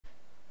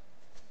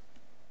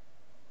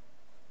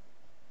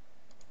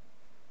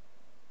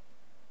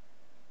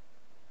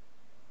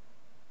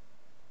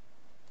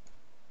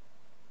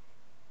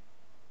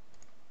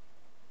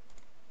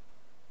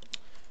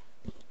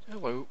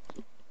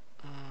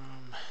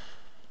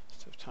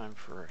time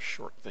for a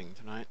short thing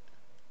tonight.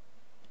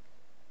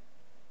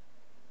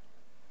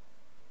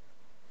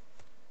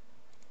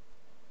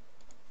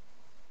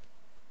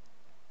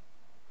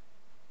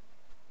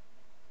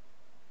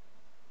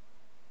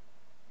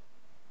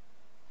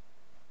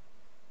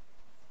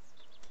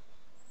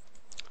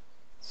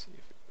 Let's see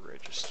if it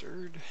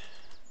registered.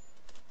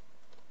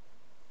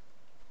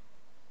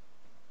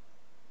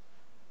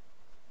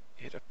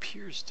 It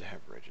appears to have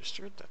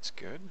registered. That's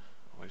good.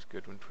 Always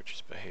good when Twitch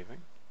is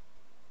behaving.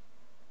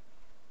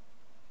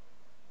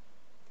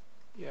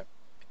 Yep,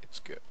 it's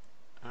good.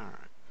 All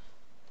right.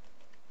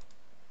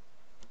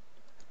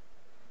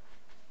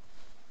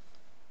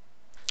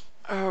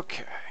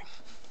 Okay.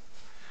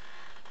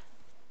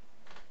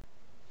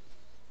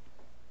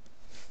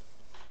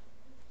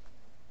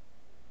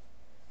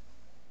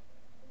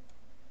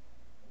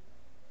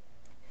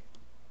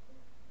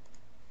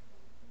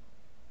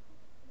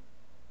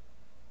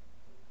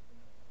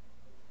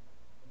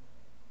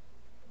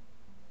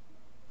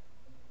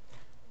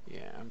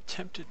 Yeah, I'm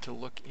tempted to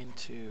look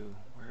into,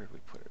 where did we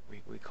put it?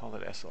 We call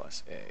it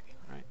SLS A,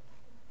 right?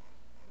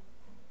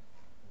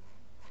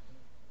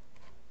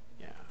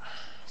 Yeah,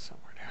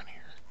 somewhere down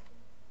here.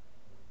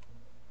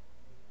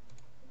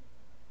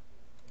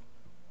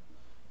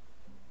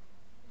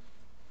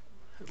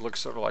 It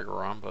looks sort of like a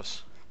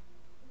rhombus.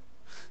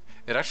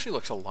 It actually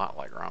looks a lot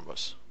like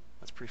rhombus.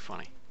 That's pretty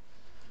funny.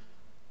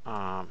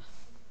 I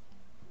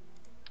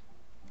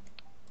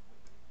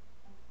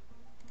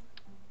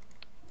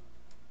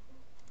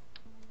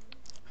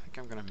think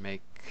I'm going to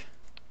make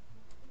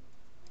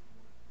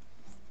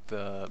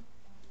the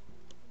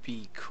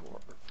B core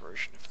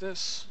version of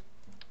this.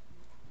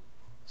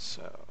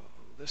 So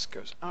this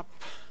goes up,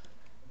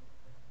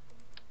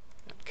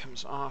 that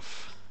comes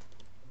off,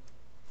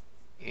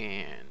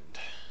 and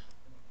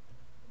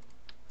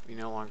we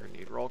no longer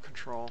need roll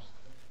control.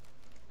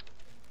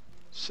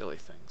 Silly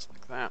things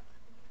like that.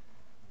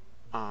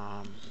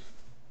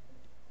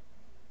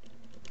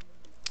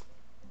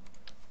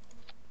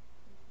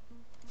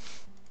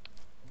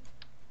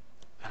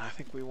 And I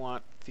think we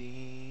want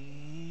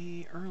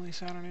the early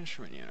Saturn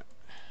instrument unit.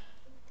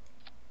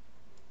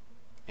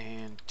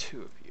 And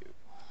 2 of you.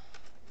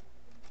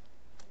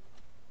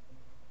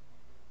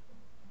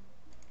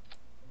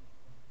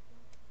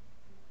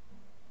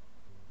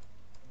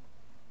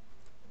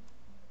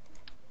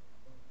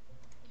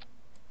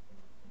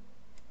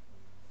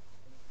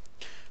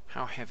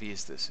 How heavy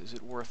is this? Is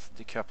it worth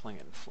decoupling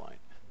in flight?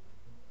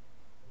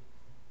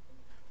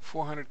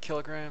 400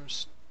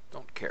 kilograms?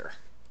 Don't care.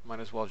 Might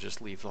as well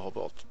just leave the whole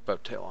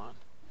boat tail on.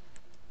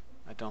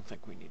 I don't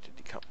think we need to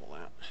decouple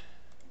that.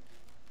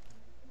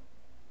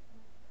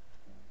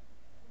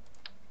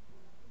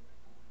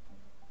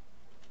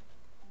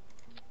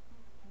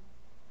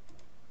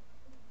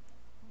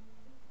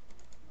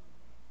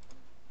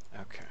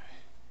 Okay.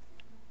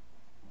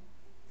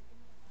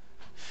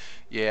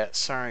 Yeah,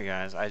 sorry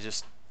guys. I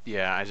just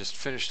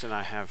finished and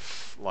I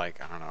have, like,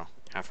 I don't know,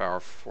 half hour,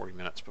 40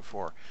 minutes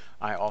before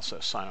I also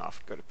sign off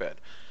and go to bed.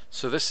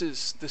 So this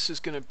is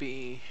going to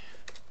be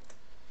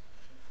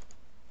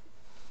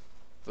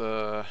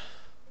the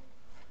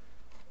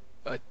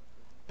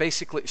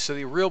basically, so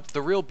the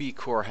real B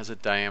core has a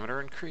diameter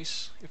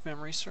increase if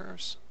memory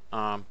serves.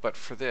 But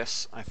for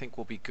this, I think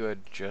we'll be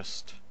good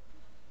just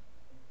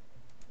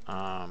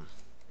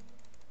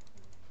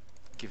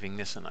giving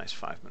this a nice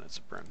 5 minutes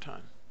of burn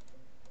time.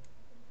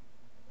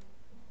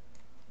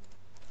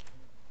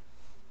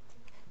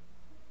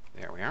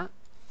 There we are.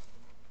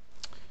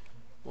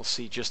 We'll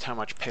see just how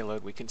much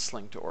payload we can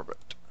sling to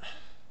orbit.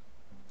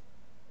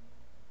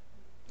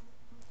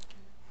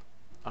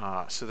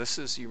 So this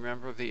is, you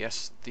remember the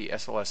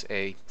SLS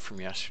A from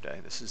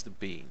yesterday. This is the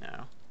B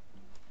now.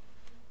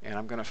 And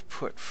I'm going to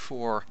put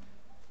 4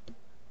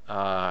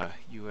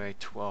 UA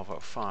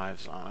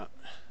 1205s on it.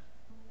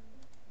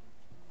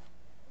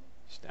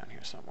 It's down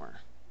here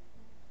somewhere.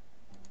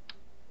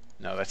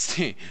 No, that's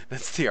the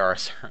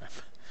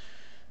RSRM.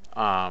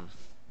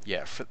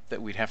 Yeah,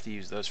 that we'd have to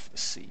use those for the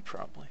C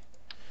probably.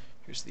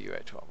 Here's the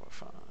UA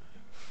 1205,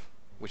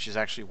 which is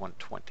actually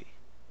 125.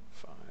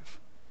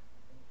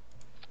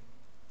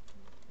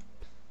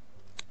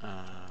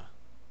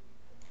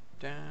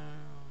 Down,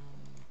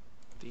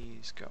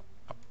 these go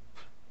up.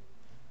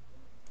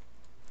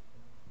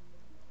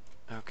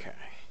 Okay.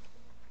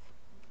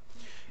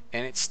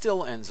 And it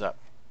still ends up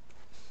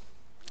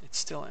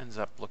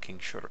looking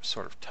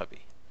sort of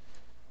tubby.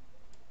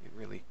 It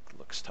really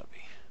looks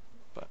tubby,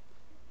 but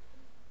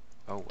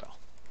oh well,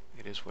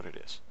 it is what it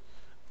is.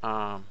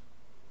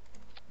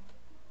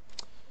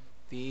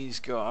 These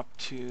go up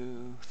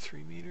to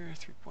 3 meter,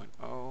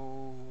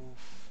 3.05,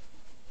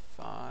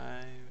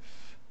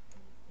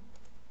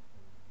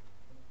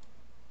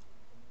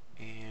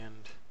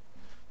 and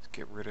let's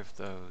get rid of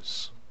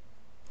those.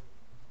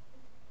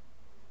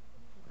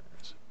 Where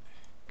is it?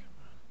 Come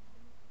on.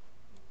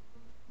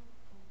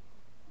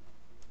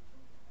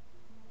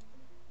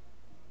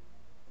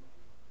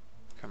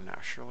 Come now,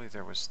 surely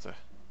there was the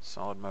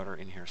solid motor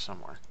in here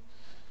somewhere.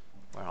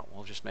 Well,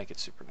 we'll just make it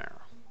super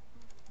narrow.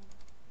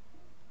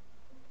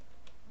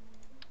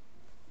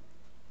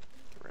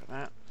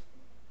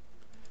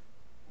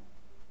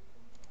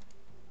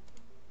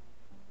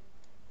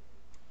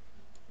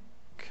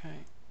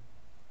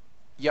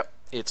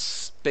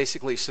 it's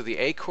basically, so the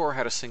A core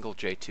had a single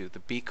J2, the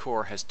B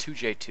core has two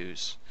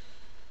J2s,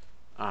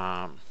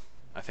 I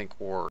think,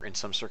 or in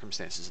some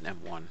circumstances an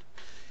M1,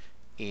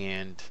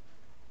 and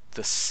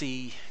the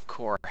C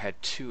core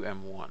had two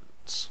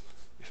M1s,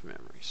 if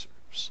memory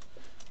serves.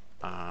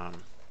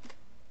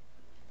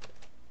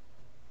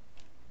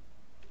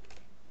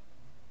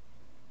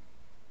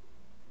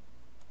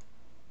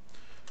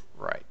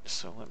 Right,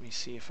 so let me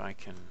see if I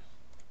can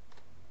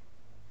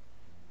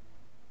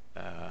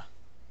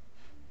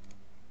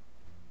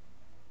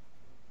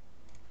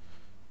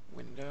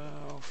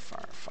window,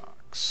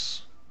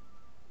 Firefox.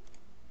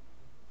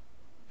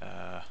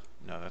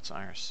 No, that's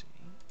IRC.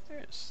 There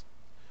it is.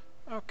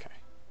 Okay.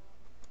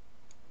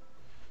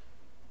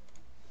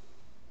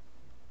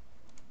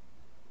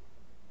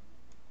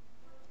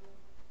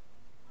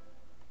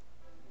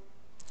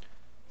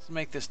 Let's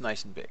make this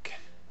nice and big.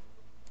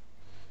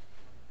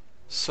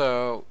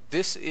 So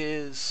this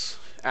is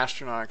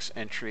astronautics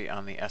entry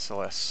on the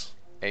SLS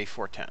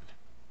A410.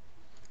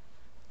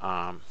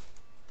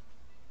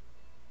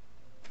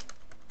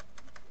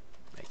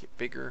 Make it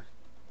bigger.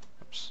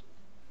 Oops.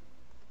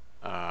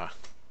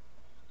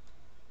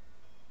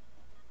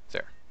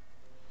 There.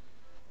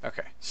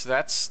 Okay, so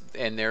that's,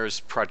 and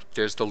there's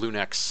the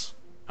LUNEX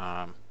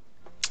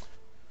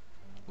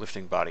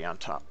lifting body on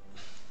top.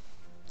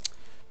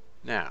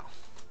 Now,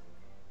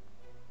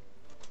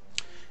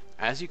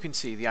 as you can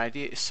see, the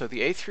idea, so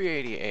the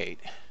A388,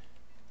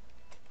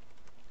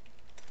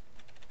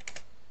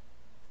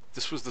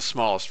 this was the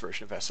smallest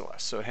version of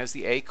SLS. So it has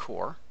the A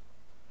core,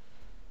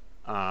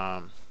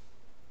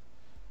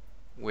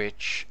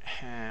 which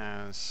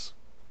has,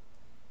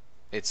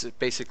 it's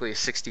basically a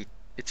 60,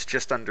 it's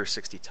just under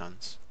 60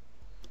 tons,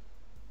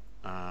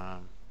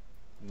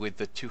 with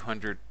the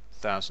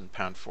 200,000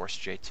 pound force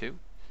J2,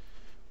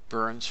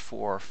 burns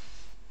for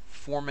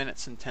 4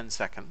 minutes and 10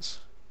 seconds.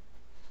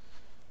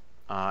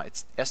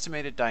 Its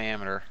estimated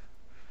diameter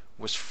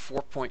was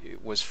 14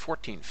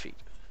 feet.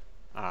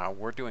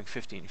 We're doing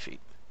 15 feet,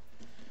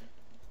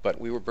 but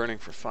we were burning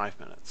for 5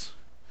 minutes.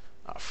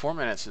 4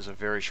 minutes is a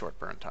very short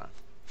burn time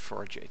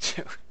for a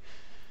J2.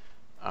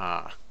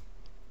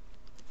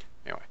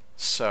 Anyway,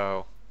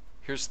 so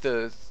here's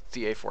the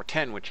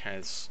A410, which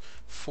has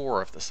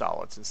 4 of the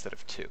solids instead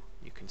of 2.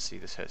 You can see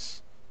this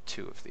has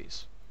 2 of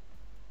these,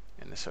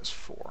 and this has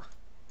 4.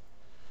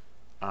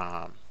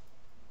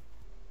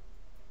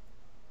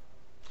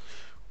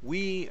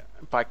 We,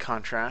 by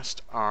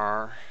contrast,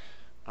 are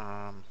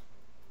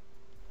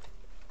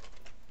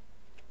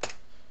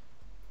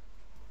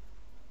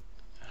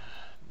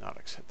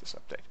Nautic's hit this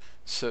update.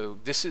 So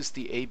this is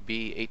the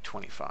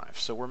AB825.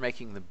 So we're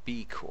making the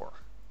B core,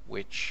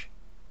 which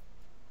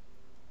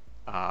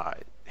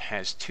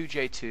has 2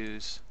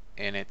 J2s,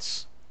 and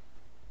it's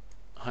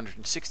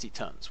 160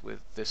 tons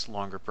with this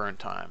longer burn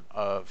time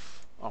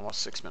of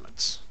almost 6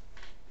 minutes.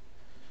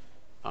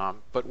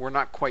 But we're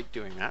not quite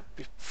doing that,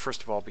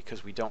 first of all,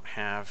 because we don't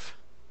have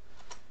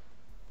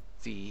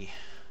the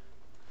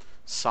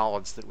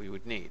solids that we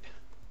would need.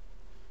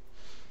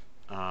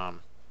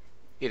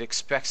 It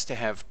expects to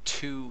have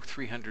 2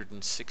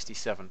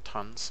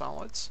 367-ton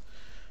solids.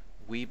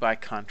 We, by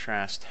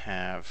contrast,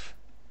 have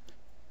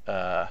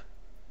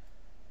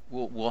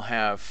we'll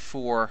have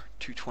 4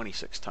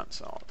 226-ton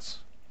solids.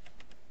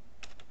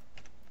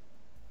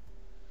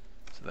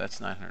 So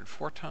that's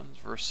 904 tons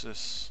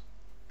versus.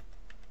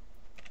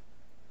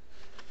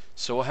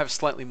 So we'll have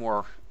slightly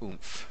more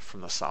oomph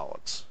from the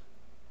solids.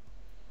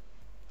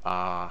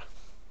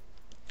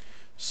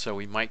 So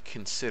we might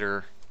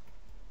consider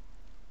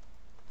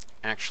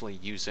actually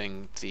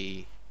using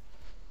the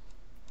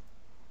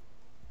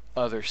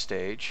other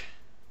stage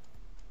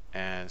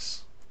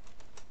as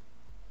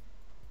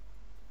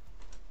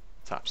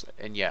top stage.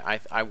 And yeah,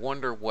 I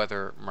wonder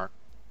whether Mark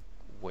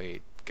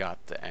Wade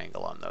got the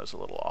angle on those a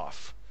little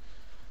off.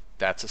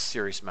 That's a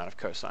serious amount of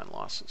cosine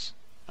losses.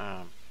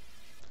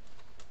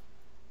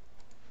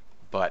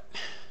 But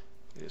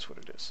it is what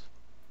it is.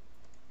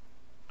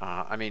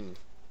 I mean,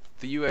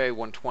 the UA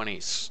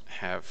 120s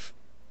have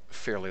a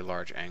fairly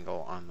large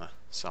angle on the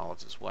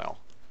solids as well.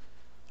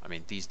 I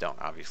mean, these don't,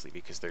 obviously,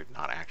 because they're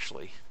not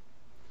actually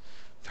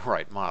the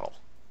right model.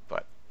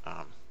 But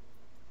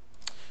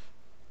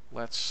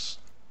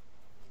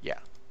yeah,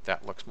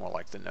 that looks more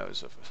like the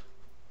nose of a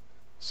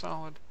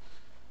solid.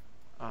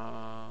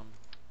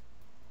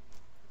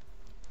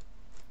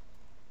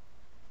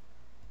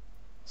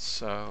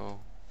 So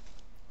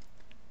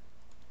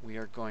we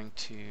are going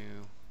to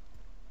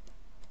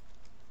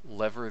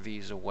lever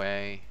these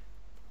away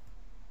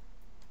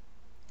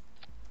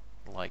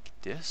like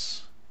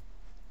this.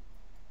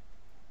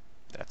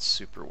 That's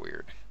super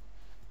weird.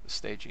 The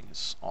staging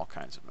is all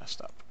kinds of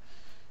messed up,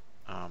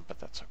 but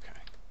that's okay.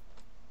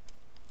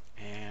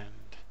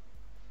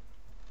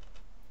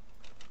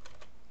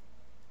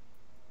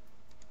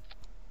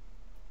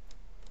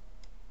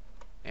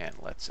 And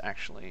let's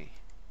actually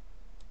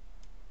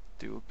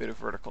do a bit of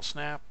vertical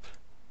snap.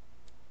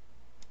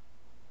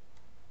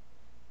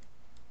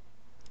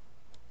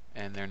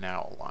 And they're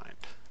now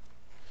aligned.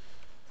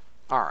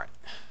 All right.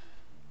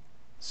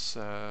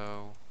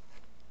 So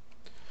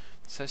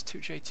it says 2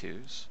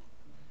 J2s.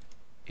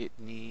 It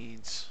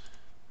needs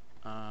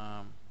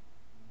to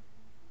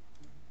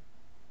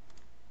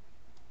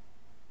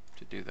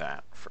do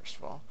that, first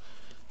of all.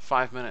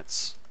 5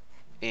 minutes,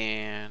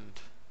 and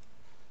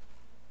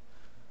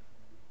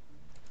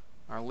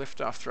our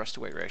liftoff thrust to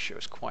weight ratio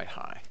is quite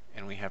high,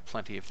 and we have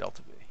plenty of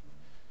delta V.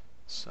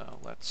 So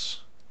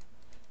let's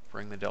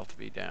bring the delta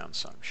V down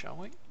some, shall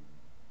we?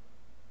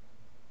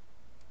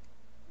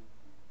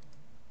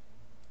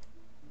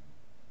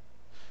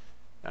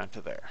 Down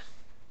to there.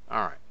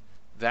 All right.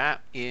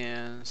 That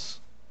is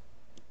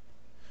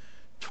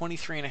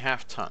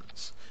 23.5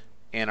 tons.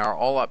 And our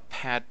all-up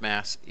pad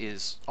mass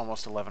is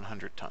almost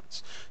 1,100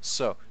 tons.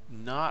 So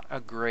not a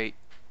great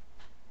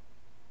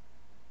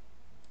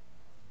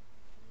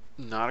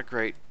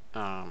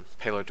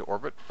payload to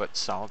orbit, but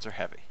solids are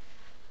heavy.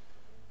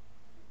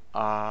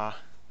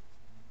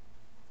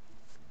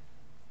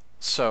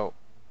 So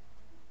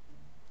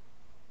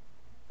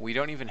we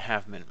don't even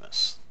have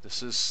minimus.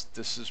 This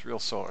is real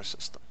solar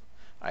system.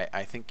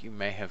 I think you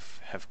may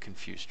have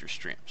confused your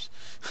streams.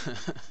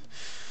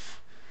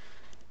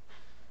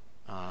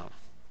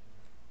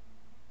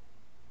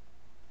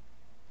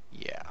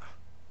 Yeah.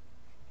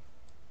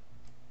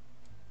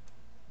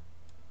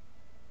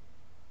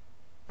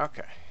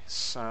 Okay,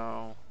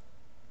 so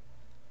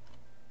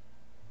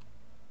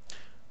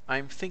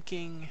I'm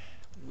thinking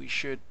we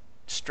should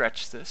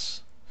stretch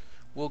this.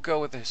 We'll go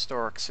with the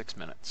historic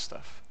 6-minute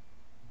stuff.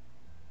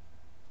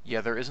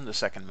 Yeah, there isn't a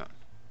second moon.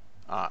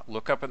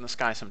 Look up in the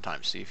sky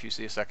sometime, see if you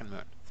see a second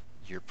moon.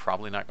 You're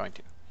probably not going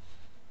to.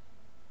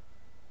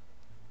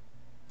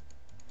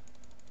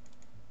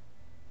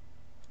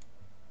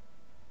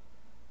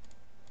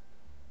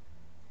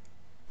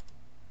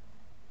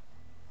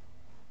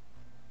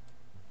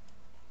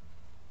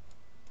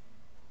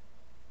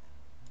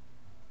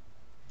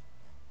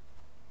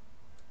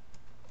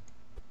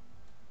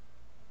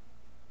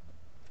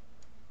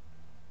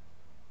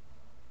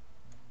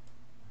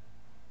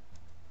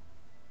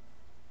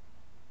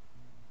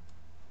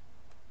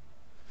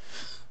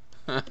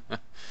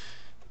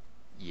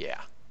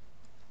 Yeah.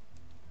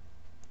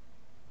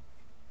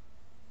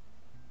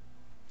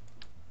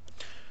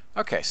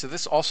 Okay, so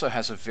this also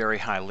has a very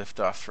high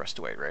liftoff thrust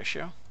to weight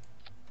ratio.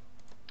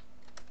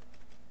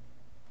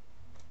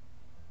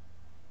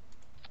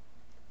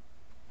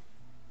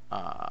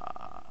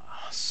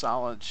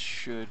 Solids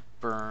should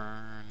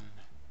burn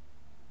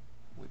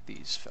with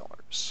these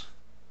fillers.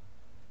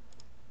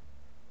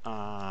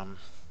 And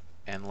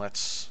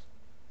let's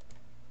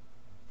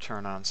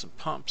turn on some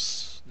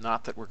pumps.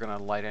 Not that we're going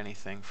to light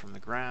anything from the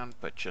ground,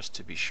 but just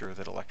to be sure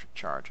that electric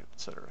charge,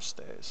 etc.,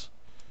 stays.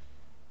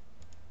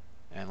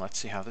 And let's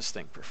see how this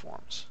thing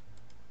performs.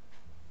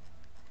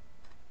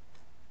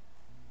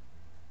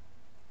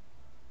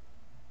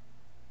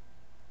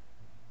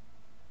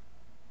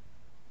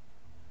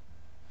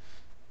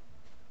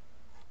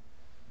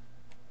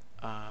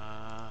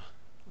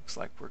 Looks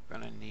like we're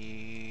going to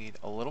need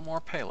a little more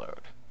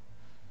payload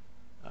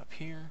up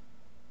here.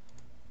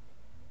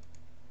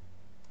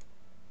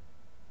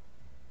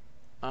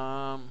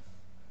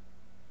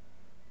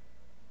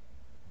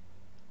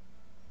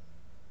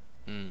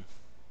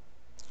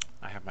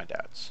 I have my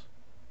doubts.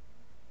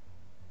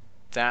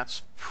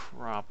 That's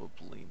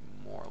probably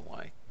more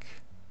like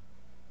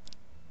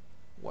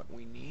what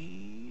we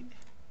need.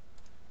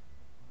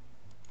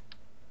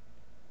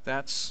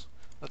 Let's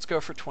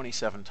go for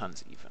 27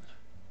 tons even.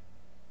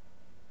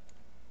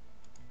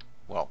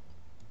 Well,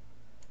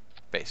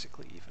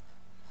 basically even.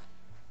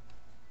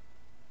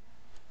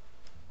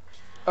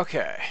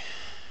 Okay.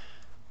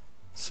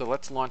 So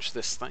let's launch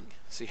this thing,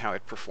 see how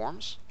it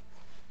performs.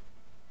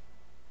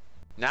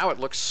 Now it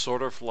looks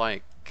sort of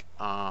like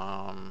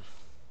a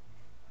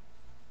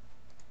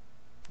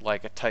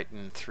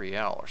Titan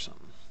 3L or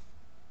something.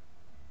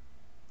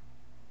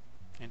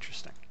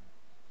 Interesting.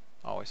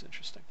 Always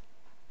interesting.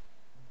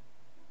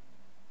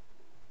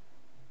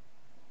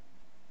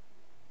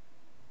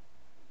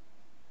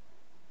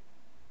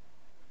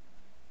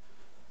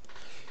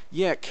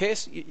 Yeah,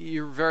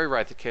 you're very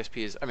right that KSP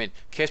is,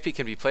 KSP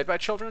can be played by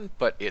children,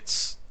 but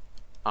it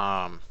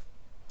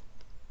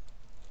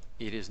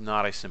is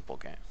not a simple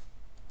game.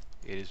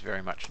 It is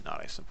very much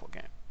not a simple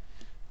game.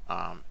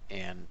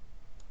 And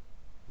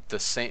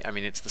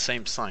it's the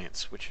same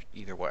science, which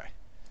either way.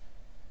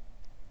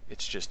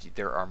 It's just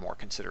there are more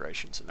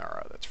considerations in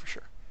RO, that's for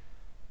sure.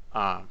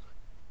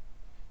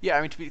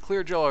 Yeah, to be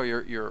clear, Joel,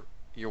 you're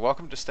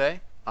welcome to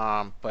stay,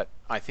 but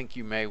I think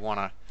you may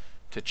want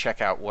to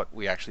check out what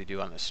we actually do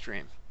on this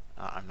stream.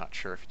 I'm not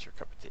sure if it's your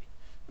cup of tea.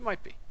 It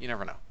might be. You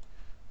never know.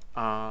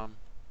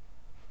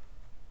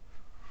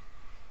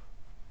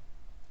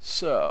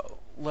 So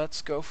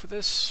let's go for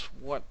this.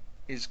 What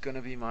is going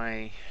to be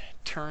my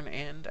turn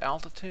end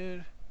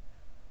altitude?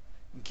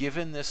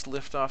 Given this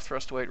liftoff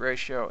thrust weight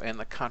ratio and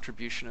the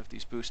contribution of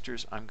these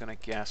boosters, I'm going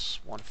to guess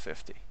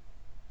 150.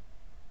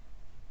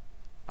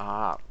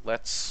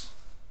 Let's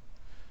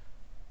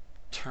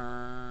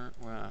turn,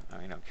 well,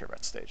 I don't care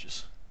about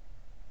stages.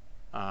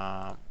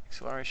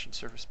 Acceleration,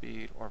 surface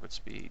speed, orbit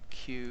speed,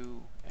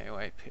 Q,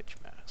 AOA, pitch,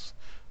 mass.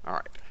 All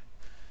right.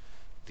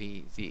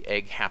 The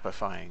egg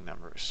happifying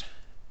numbers.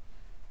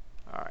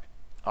 All right.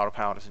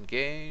 Autopilot is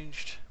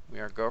engaged. We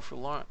are go for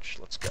launch.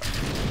 Let's go.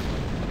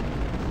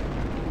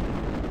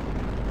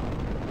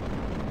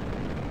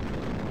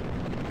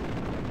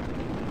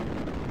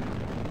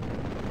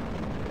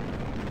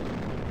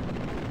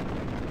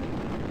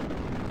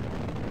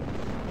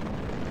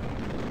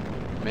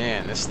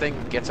 Man, this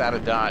thing gets out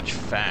of Dodge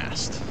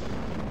fast.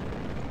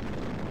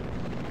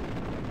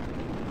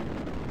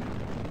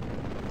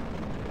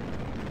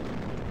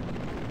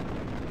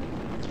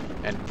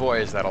 And boy,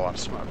 is that a lot of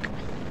smoke.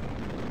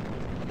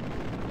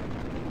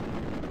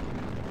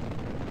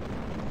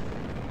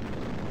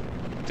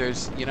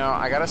 There's, you know,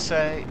 I gotta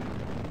say,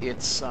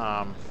 it's, the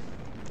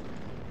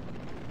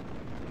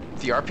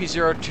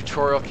RP0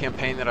 tutorial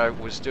campaign that I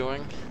was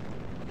doing,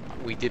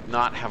 we did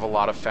not have a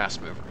lot of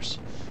fast movers.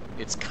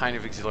 It's kind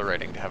of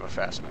exhilarating to have a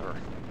fast mover.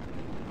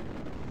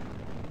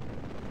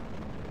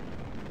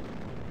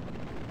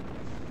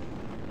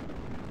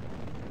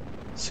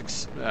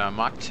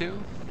 Mach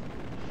 2.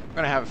 We're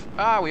gonna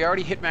have, we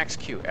already hit max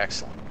Q,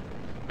 excellent.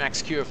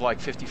 Max Q of like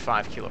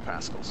 55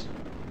 kilopascals.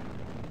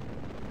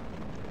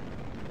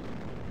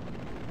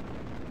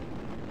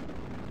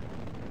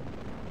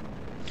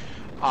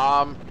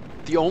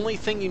 The only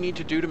thing you need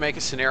to do to make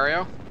a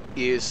scenario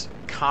is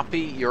copy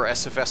your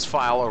SFS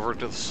file over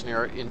to the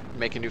scenario,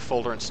 make a new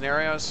folder in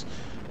scenarios,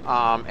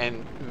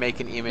 and make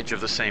an image of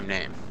the same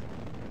name,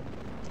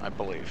 I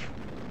believe.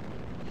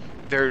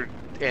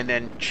 And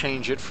then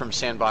change it from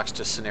sandbox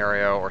to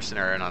scenario or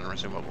scenario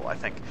non-resumable, I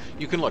think.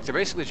 You can look, they're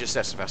basically just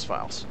SFS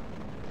files.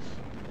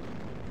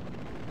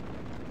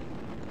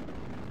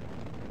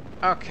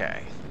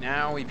 Okay,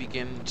 now we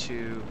begin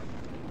to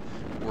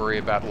worry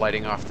about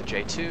lighting off the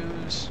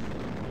J2s.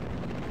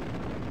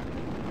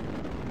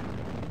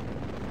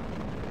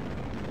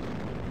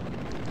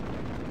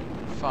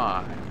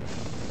 Five,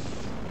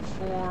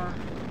 4,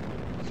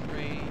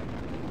 3,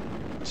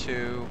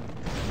 2,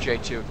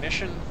 J2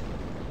 ignition.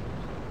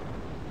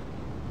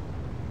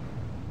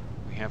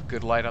 We have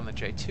good light on the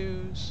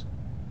J2s,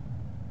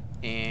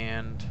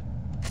 and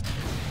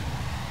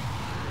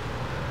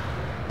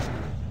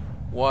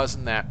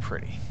wasn't that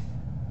pretty?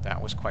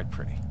 That was quite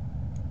pretty.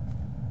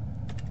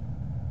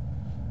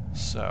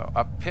 So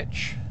up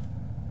pitch.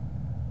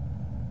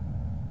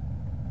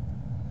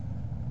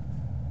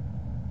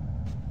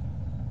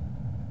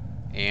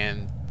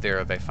 And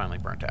there they finally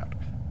burnt out.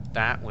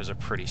 That was a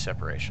pretty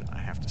separation, I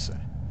have to say.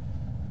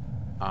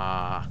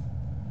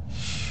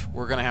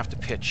 We're going to have to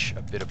pitch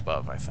a bit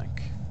above, I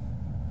think.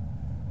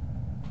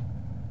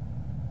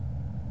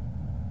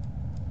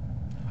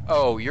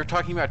 Oh, you're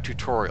talking about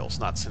tutorials,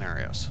 not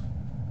scenarios.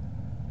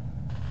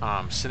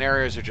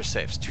 Scenarios are just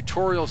saves.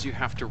 Tutorials, you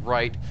have to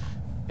write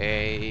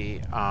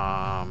a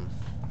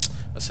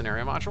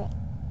scenario module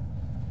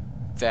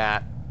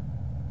that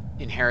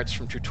inherits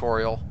from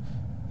tutorial,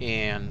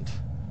 and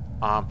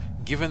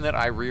given that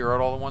I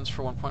rewrote all the ones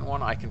for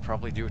 1.1, I can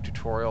probably do a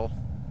tutorial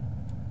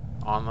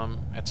on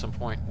them at some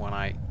point when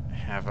I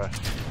have a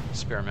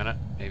spare minute,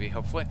 maybe,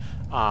 hopefully.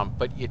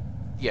 But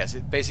yes,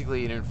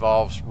 basically it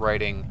involves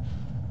writing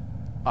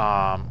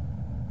all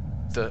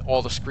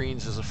the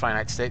screens as a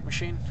finite state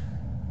machine.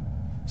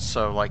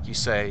 So, like you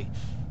say,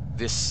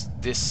 this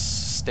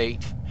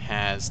state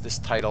has this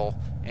title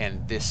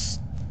and this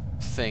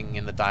thing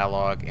in the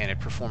dialogue, and it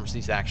performs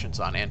these actions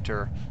on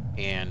enter,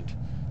 and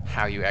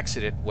how you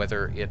exit it,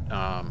 whether it,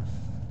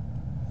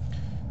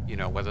 you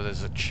know, whether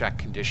there's a check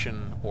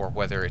condition or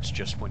whether it's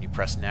just when you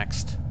press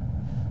next.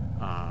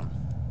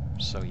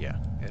 So yeah,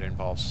 it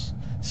involves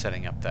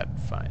setting up that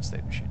finite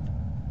state machine.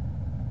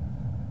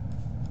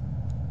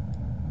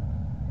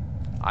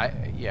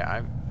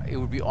 It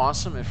would be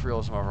awesome if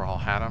Realism Overhaul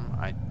had them.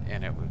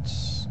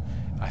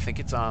 I think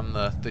it's on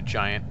the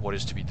giant what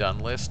is to be done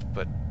list,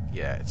 but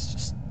yeah, it's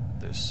just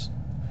this.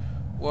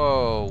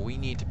 Whoa, we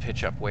need to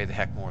pitch up way the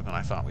heck more than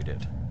I thought we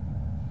did.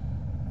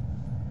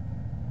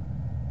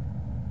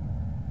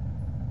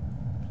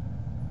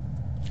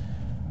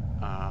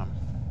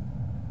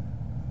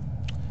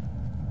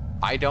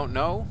 I don't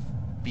know,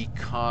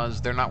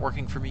 because they're not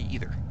working for me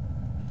either.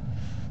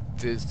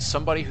 There's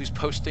somebody who's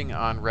posting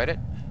on Reddit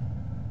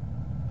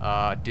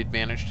did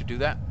manage to do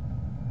that,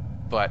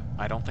 but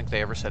I don't think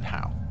they ever said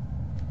how.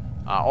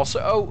 Also,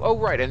 oh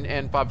right,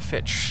 and Bob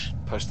Fitch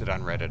posted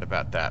on Reddit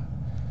about that.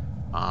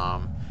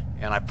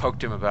 And I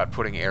poked him about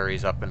putting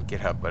Ares up in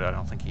GitHub, but I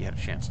don't think he had a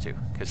chance to,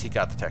 because he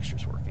got the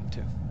textures working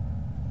too.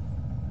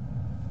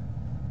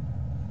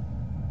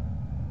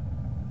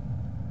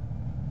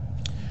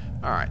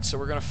 Alright, so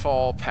we're going to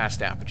fall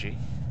past apogee.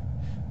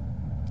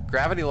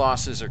 Gravity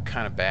losses are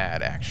kind of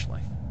bad,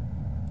 actually,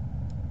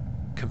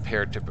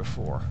 compared to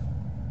before.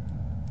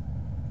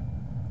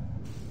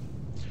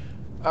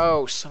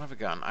 Oh, son of a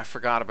gun. I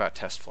forgot about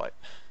test flight.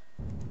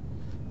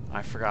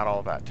 I forgot all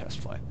about test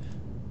flight.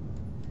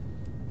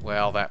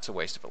 Well, that's a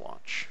waste of a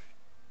launch.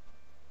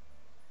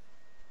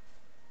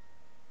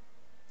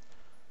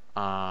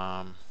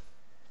 I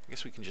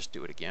guess we can just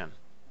do it again.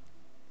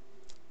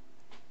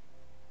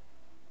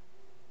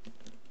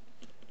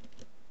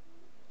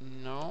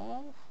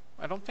 No,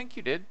 I don't think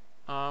you did.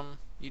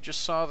 You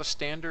just saw the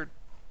standard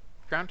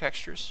ground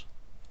textures.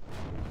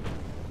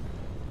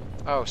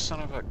 Oh, son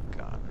of a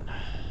gun.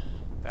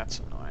 That's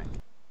annoying.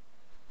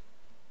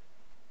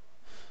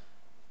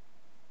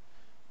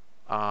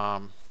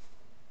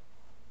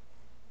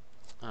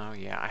 Oh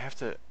yeah,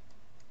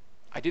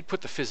 I did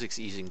put the physics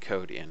easing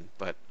code in,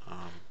 but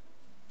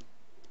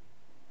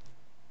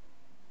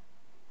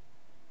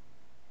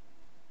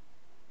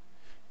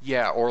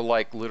yeah, or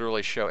like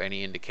literally show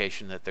any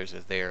indication that there's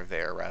a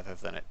there rather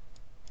than it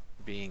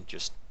being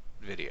just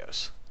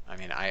videos. I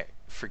mean,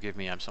 forgive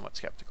me, I'm somewhat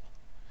skeptical.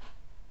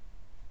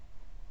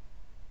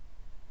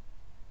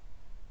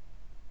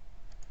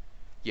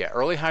 Yeah,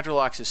 early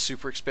hydrolox is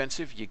super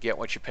expensive. You get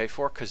what you pay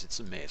for because it's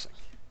amazing.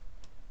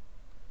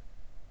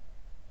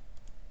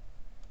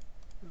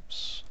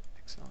 Oops,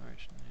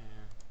 acceleration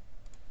there.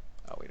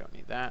 Oh, we don't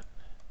need that.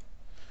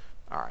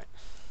 All right,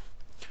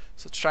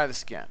 so let's try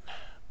this again.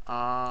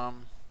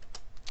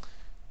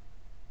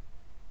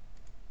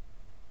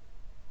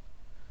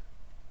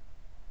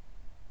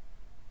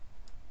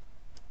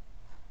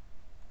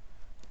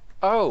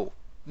 Oh,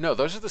 no,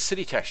 those are the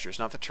city textures,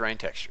 not the terrain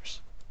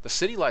textures. The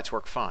city lights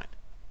work fine.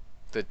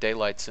 The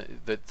daylights,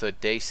 the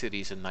day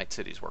cities and night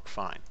cities work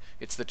fine.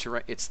 It's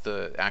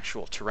the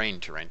actual terrain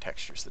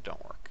textures that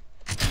don't work.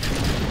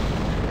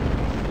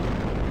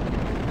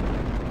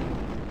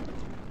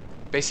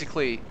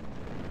 Basically,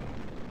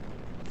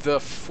 the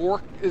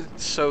fork.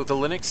 So the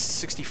Linux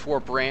 64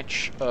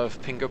 branch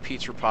of Pingo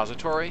Pete's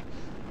repository,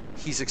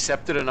 he's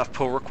accepted enough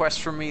pull requests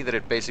from me that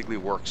it basically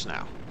works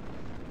now.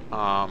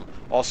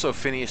 Also,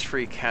 Phineas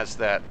Freak has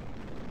that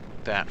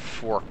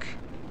fork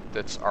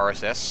that's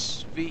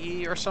RSS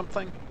VE or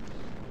something.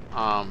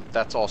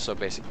 That's also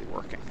basically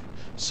working.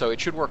 So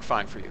it should work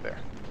fine for you there.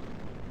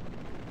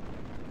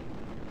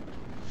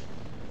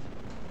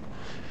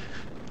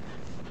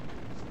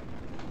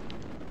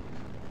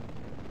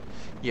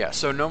 Yeah,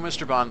 so no,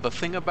 Mr. Bond, the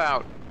thing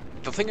about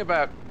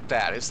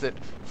that is that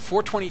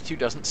 422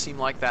 doesn't seem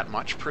like that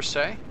much per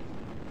se.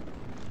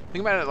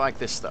 Think about it like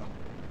this though.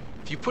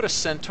 If you put a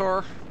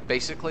Centaur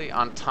basically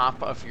on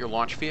top of your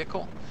launch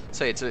vehicle,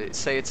 say it's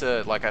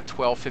a like a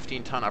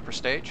 12-15 ton upper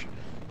stage,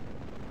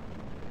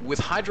 with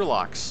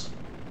hydrolox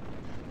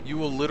you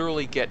will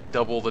literally get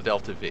double the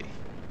delta V.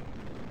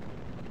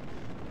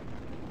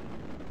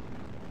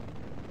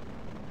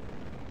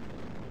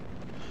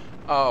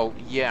 Oh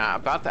yeah,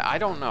 about that I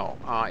don't know.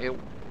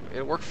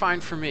 It worked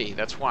fine for me.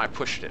 That's why I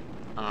pushed it.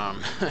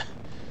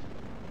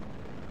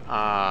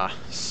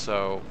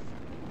 So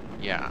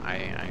yeah,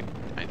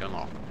 I don't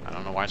know. I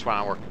don't know why it's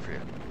not working for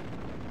you.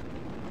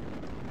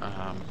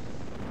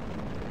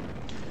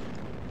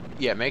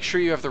 Yeah, make sure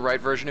you have the right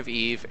version of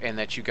Eve and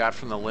that you got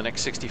from the Linux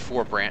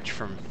 64 branch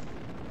from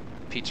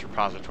Pete's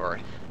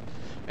repository.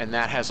 And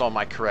that has all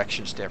my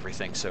corrections to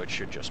everything, so it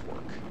should just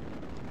work.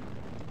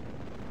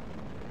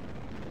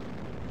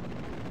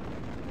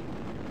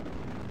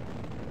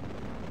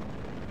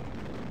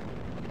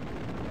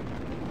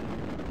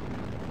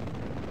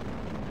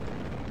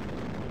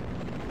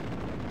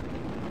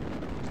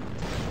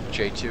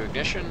 J2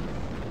 ignition.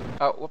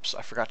 Oh, whoops,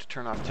 I forgot to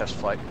turn off test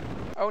flight.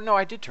 Oh, no,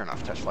 I did turn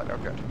off test flight. Oh,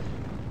 good.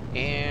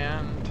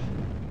 And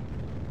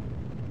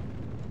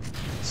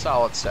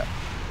solid set.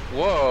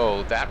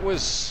 Whoa, that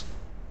was...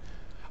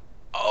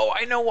 Oh,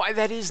 I know why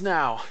that is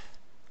now.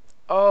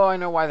 Oh, I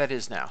know why that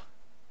is now.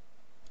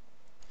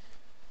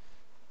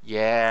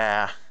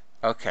 Yeah.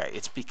 Okay,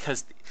 it's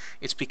because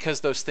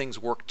those things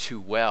work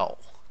too well.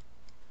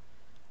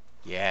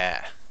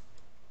 Yeah.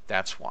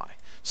 That's why.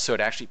 So it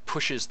actually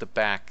pushes the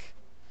back,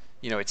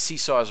 you know, it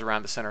seesaws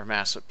around the center of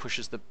mass, so it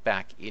pushes the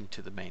back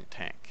into the main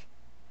tank.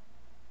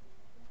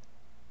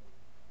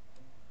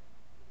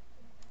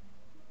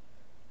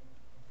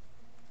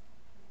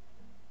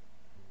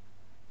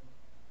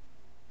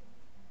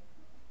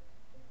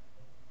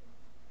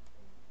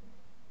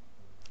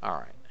 All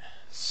right,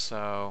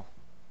 so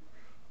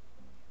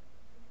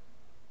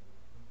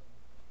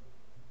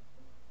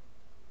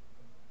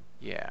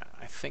yeah,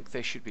 I think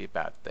they should be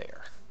about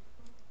there.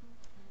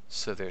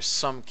 So there's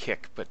some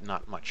kick, but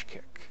not much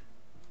kick.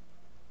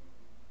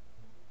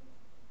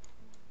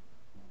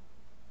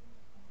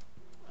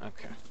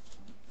 Okay.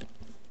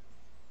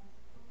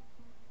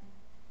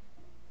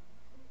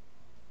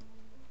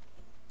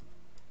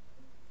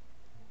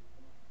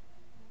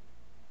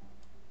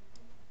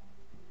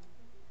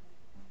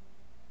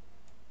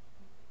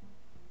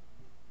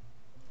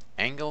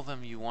 Angle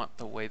them you want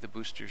the way the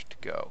boosters to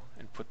go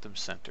and put them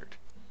centered.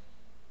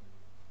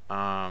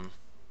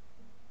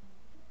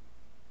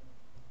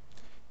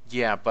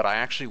 Yeah, but I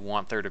actually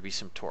want there to be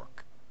some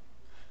torque.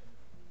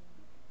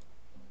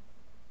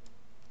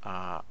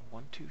 1,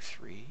 2,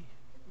 3.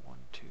 1,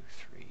 2,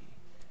 3.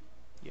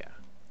 Yeah.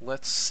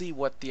 Let's see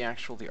what the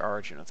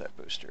origin of that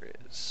booster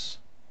is.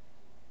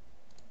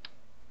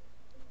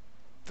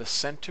 The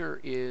center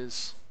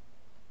is...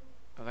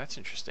 Oh, that's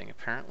interesting.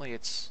 Apparently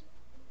it's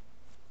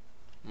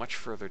much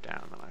further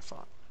down than I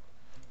thought.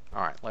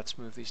 All right, let's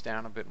move these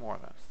down a bit more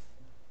then.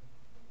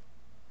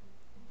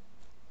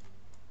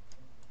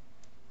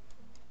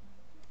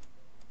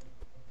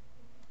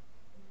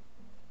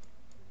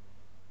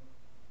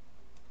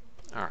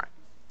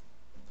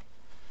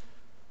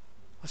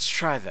 Let's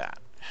try that.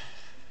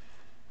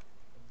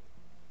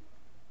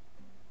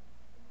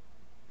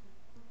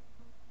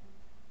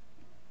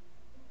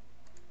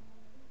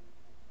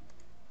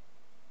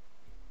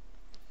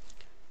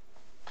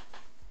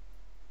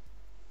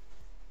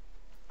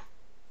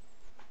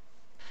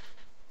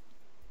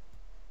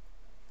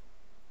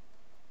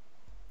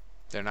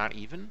 They're not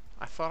even?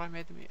 I thought I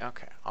made them even.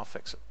 Okay, I'll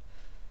fix it.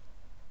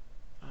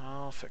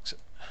 I'll fix it.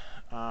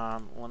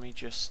 Let me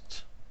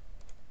just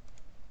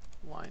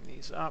line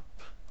these up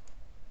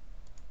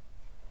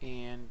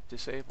and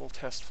disable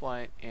test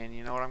flight. And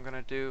you know what I'm going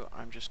to do?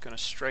 I'm just going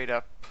to straight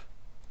up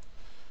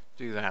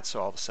do that so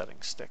all the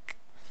settings stick.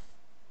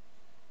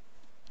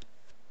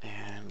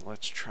 And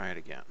let's try it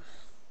again.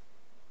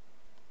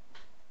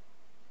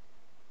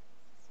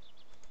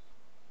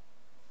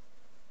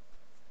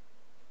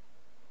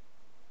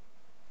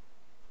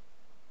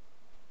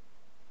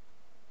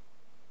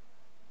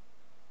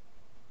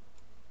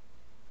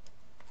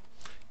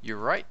 You're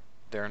right,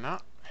 they're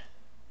not.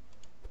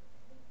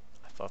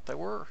 I thought they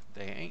were.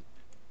 They ain't.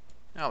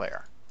 Now they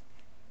are.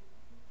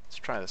 Let's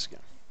try this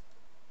again.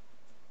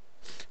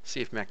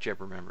 See if MacJeb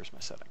remembers my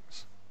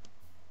settings.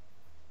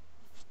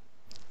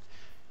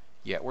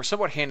 Yeah, we're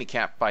somewhat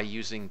handicapped by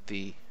using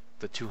the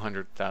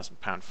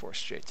 200,000 pound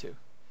force J2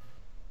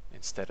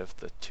 instead of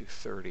the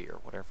 230 or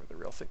whatever the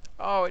real thing.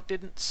 Oh, it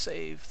didn't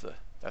save the...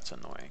 That's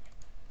annoying.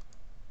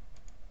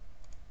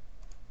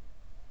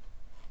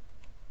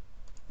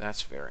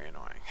 That's very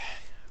annoying.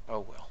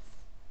 Oh well.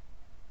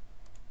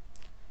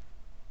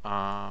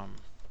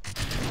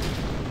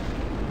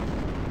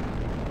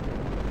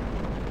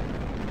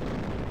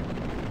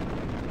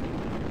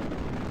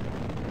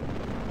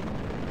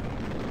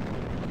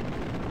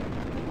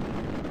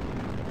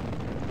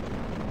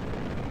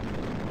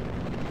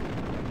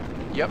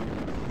 Yep.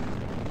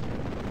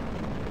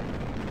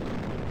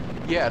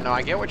 Yeah, no,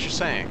 I get what you're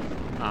saying.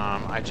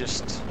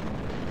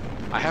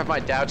 I have my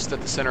doubts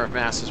that the center of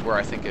mass is where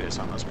I think it is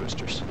on those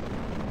boosters.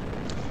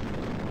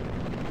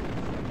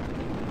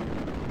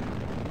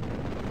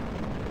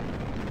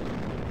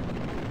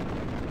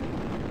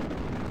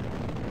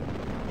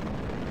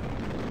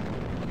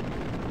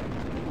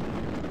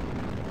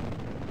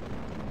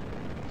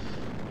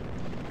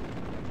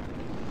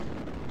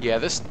 Yeah,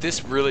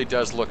 this really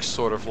does look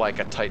sort of like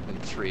a Titan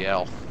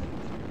 3L.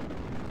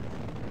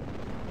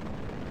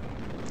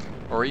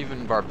 Or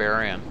even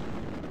Barbarian.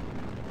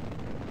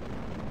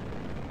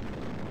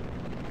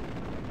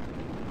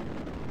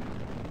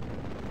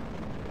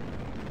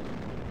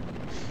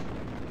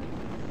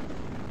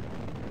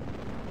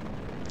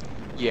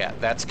 Yeah,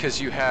 that's because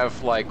you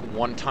have like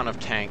 1 ton of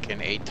tank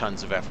and 8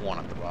 tons of F1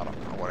 at the bottom,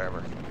 or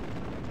whatever.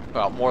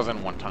 Well, more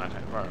than 1 ton of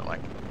tank, or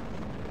like,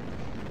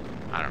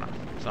 I don't know.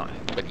 Something.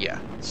 But yeah,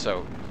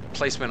 so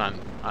placement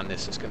on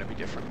this is going to be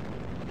different.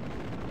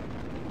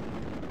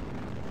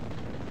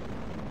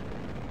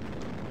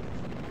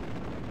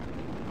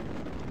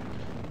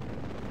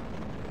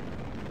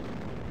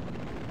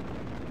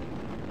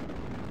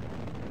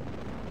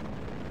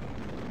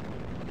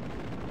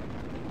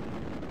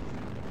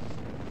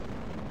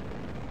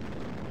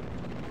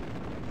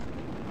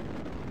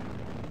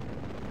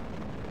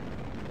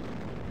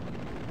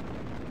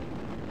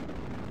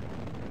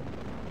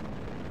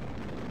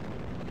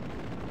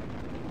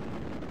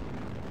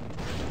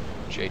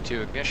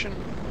 J2 ignition.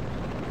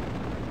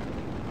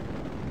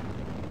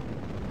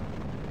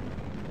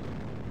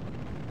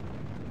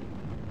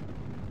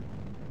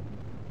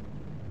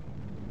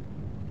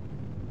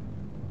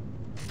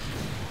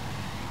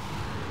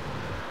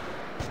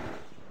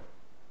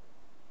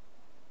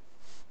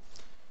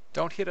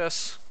 Don't hit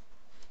us.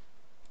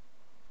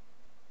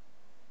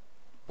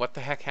 What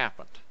the heck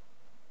happened?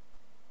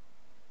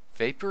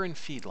 Vapor in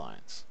feed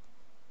lines.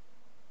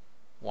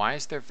 Why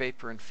is there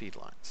vapor in feed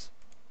lines?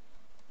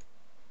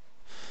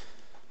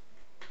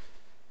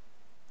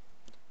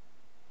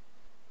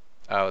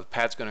 Oh, the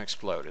pad's going to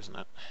explode, isn't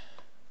it?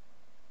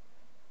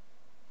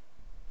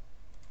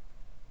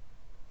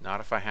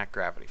 Not if I hack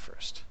gravity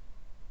first.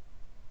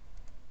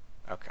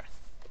 Okay.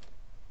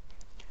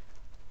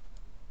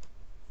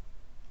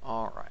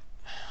 All right.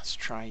 Let's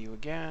try you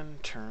again.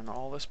 Turn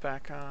all this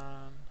back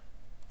on.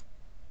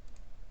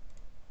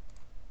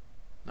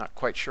 Not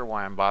quite sure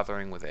why I'm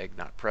bothering with egg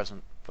not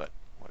present, but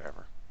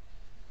whatever.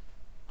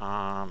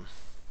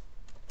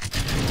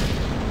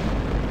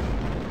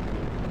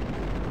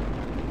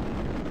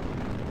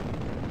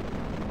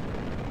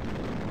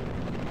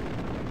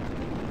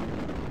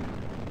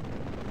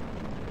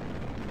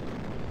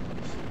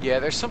 Yeah,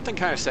 there's something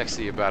kind of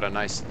sexy about a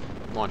nice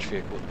launch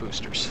vehicle with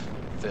boosters.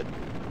 That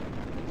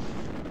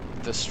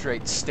the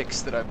straight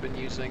sticks that I've been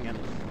using and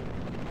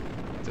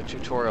the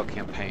tutorial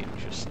campaign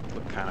just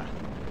look kind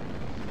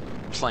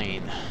of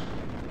plain.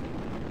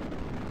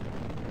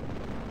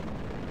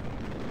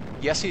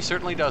 Yes, he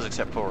certainly does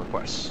accept pull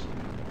requests.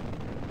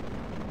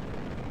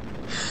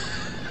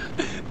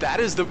 That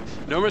is the...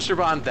 No, Mr.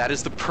 Bond, that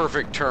is the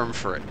perfect term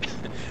for it.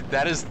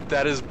 That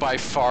is by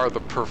far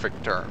the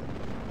perfect term.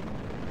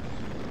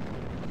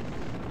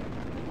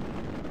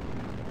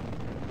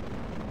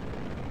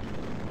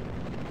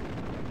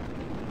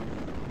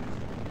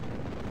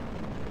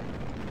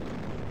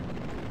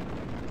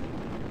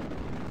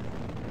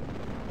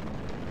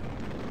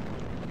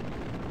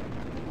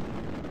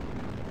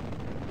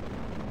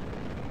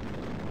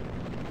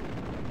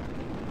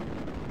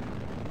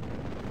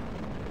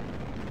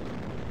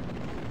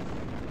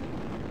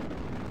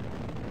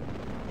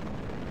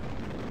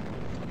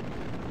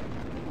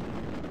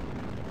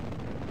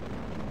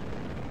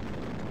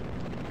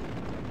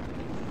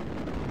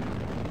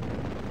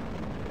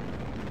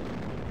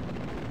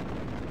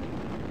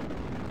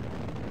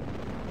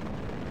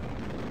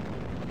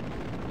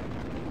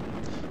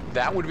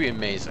 That would be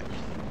amazing.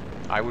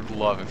 I would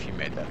love if you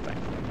made that thing.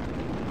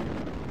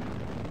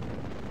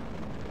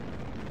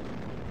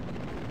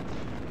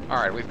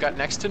 Alright, we've got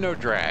next to no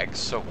drag,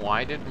 so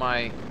why did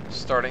my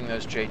starting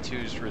those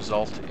J2s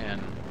result in...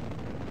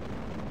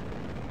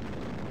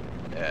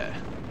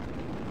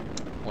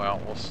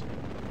 well, we'll...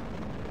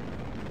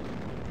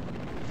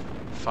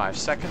 5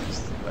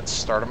 seconds. Let's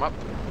start them up.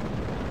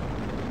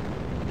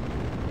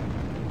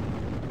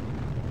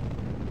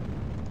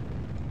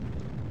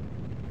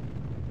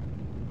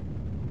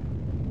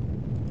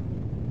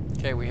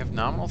 Okay, we have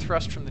nominal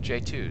thrust from the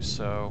J2s,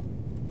 so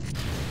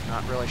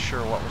not really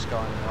sure what was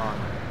going wrong.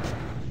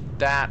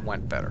 That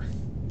went better.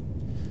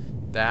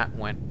 That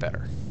went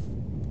better.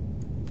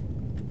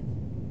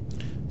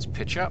 Let's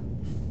pitch up. I'm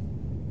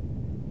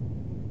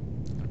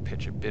gonna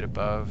pitch a bit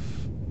above.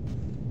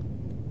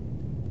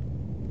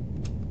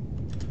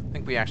 I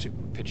think we actually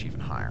pitch even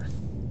higher.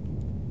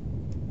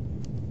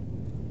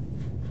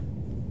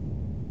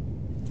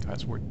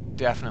 Because we're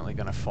definitely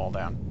gonna fall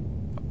down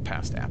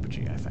past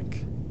apogee, I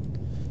think.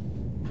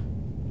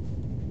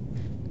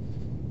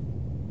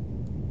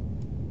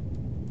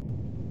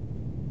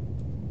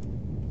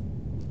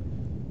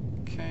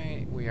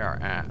 We are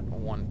at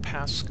 1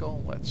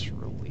 Pascal. Let's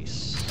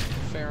release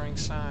fairing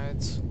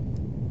sides.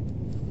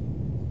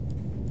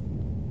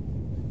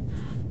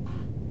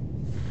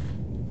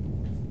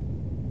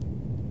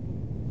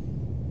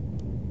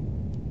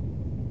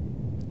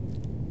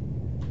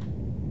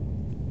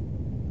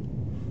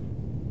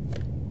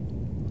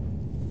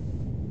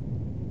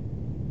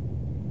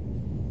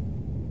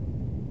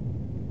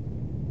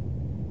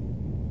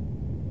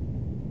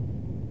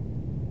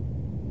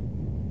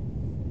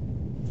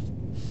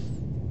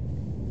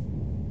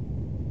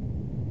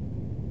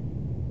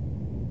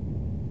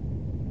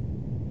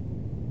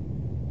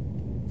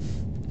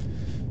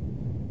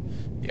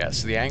 Yeah,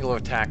 so the angle of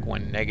attack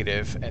went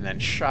negative and then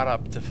shot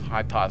up to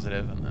high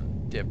positive and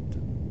then dipped.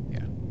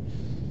 Yeah.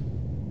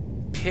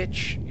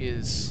 Pitch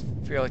is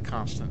fairly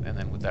constant, and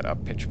then with that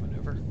up pitch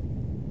maneuver.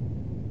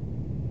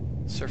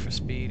 Surface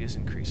speed is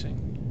increasing.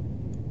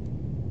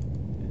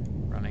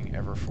 Running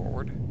ever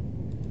forward.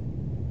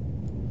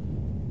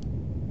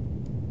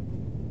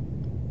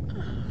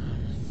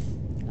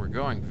 We're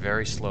going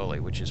very slowly,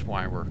 which is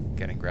why we're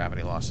getting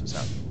gravity losses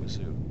out the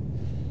wazoo.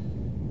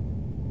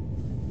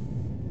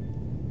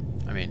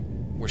 I mean,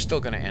 we're still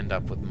going to end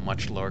up with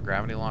much lower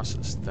gravity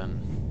losses than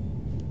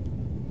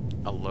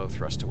a low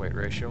thrust-to-weight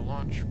ratio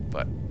launch,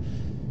 but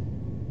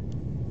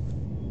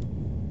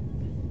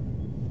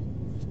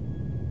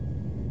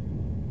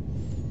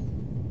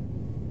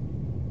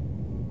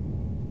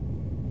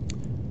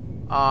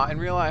in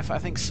real life, I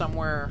think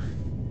somewhere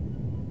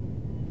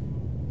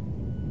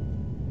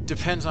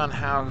depends on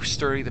how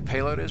sturdy the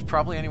payload is.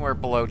 Probably anywhere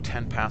below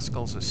 10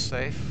 pascals is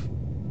safe,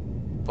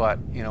 but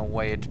in a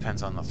way it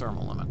depends on the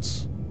thermal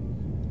limits.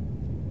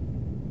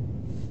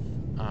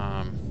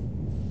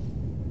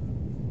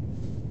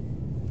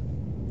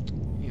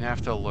 You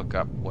have to look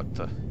up what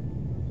the...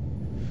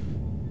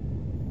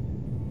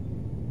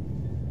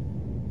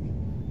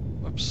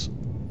 Whoops.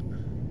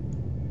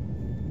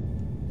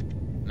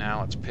 Now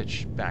let's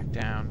pitch back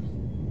down.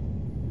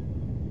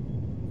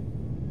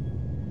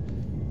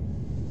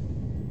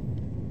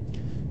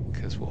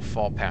 Because we'll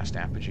fall past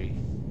apogee.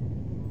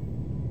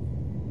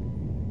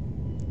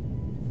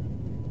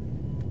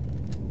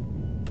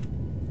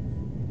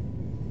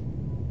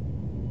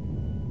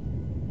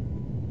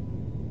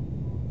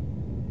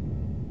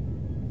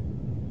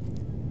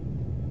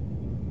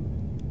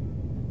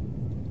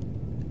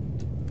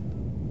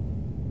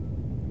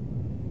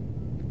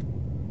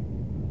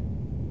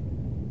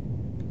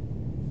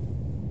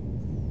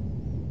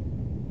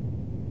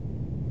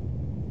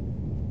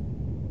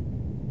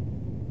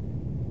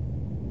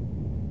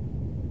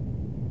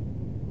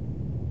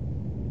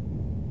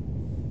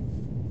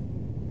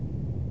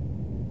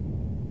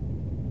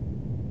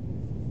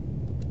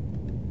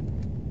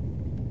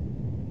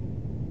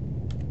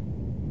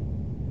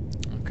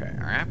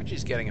 Our apogee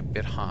is getting a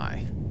bit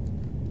high,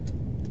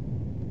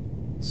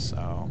 so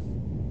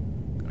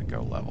I'm going to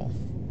go level.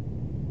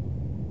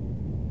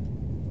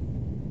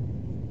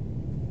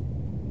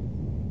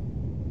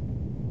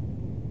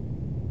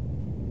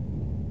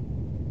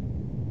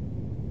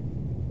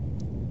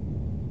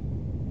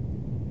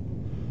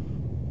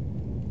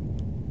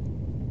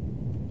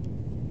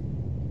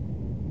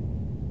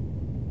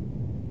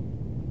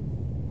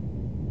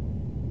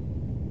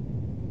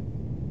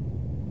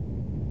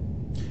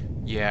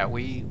 Yeah,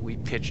 we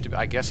pitched.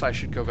 I guess I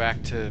should go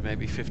back to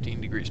maybe 15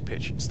 degrees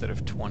pitch instead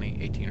of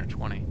 20, 18 or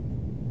 20.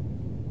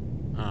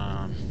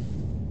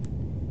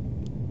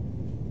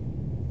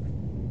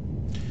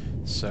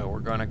 So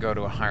we're going to go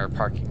to a higher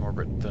parking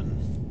orbit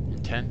than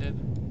intended.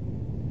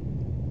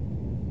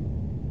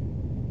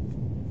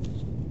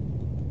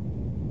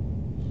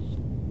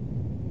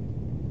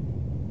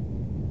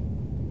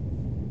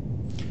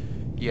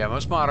 Yeah,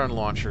 most modern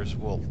launchers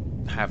will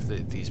have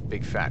these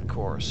big fat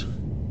cores.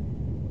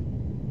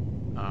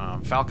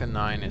 Falcon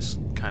 9 is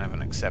kind of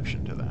an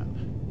exception to that.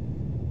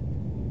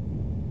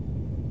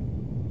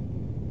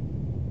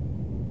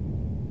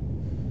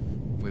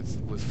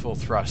 with full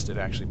thrust, it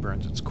actually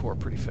burns its core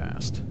pretty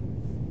fast.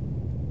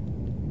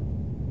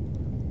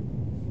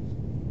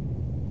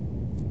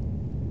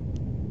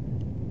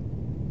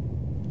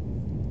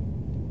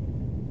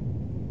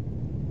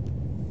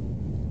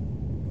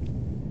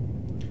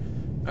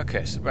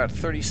 Okay, so about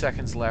 30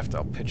 seconds left.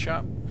 I'll pitch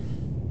up.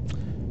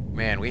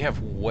 Man, we have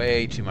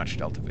way too much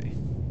delta V.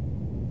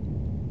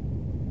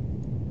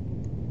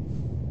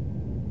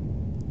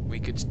 We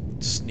could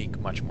sneak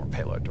much more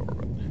payload to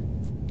orbit.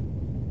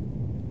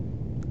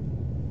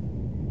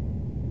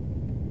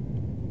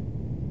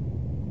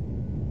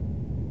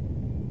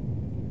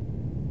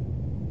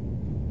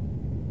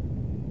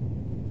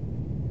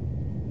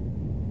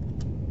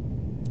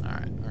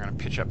 Alright, we're going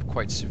to pitch up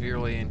quite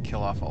severely and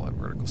kill off all that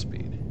vertical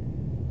speed.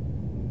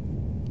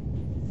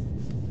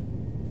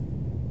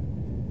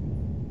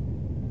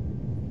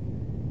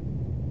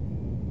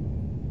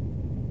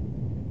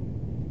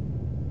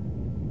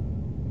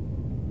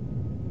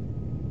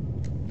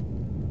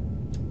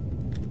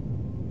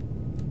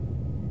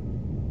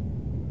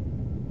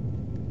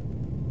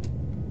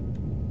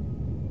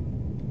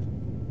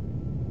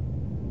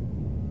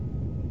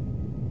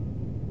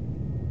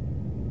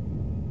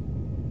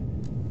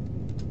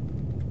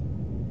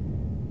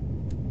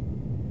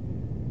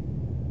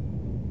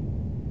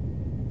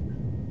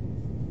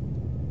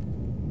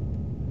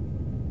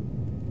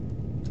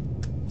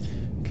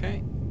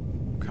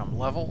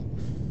 Level,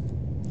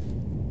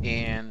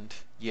 and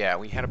yeah,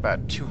 we had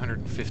about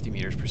 250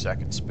 meters per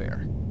second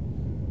spare.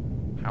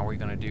 How are we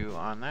going to do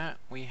on that?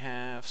 We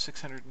have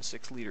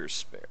 606 liters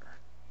spare.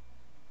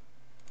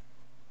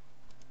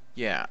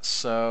 Yeah,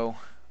 so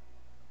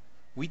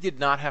we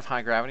did not have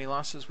high gravity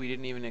losses. We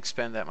didn't even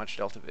expend that much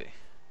delta V.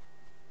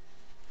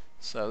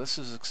 So this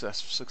is a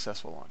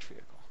successful launch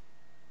vehicle.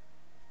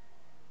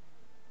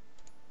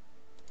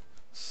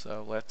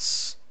 So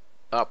let's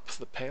up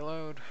the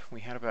payload.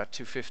 We had about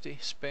 250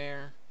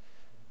 spare,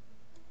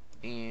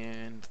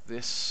 and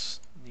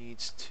this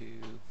needs to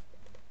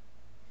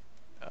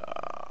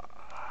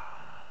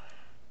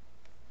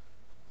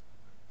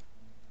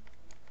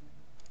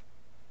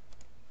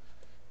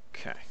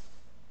okay,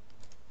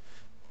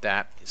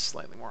 that is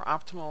slightly more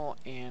optimal,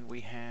 and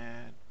we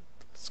had,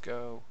 let's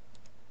go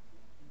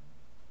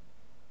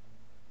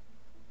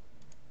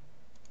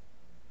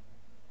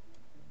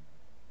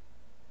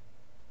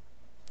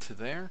to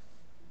there.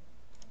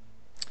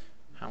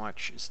 How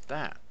much is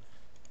that?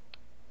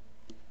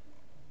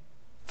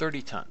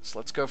 30 tons.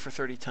 Let's go for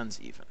 30 tons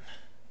even.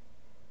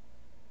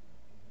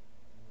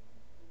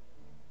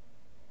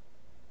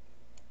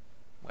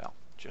 Well,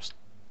 just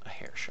a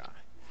hair shy.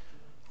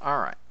 All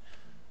right.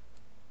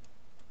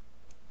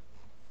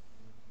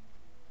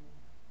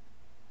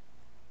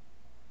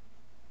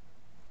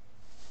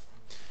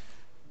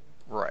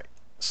 Right.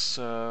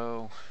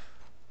 So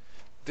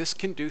this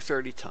can do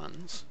 30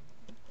 tons.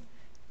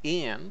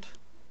 And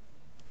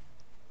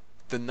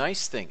the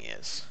nice thing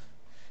is,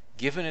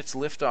 given its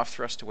liftoff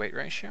thrust to weight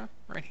ratio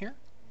right here,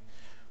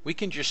 we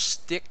can just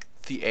stick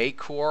the A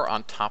core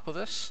on top of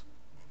this,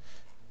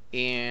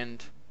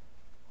 and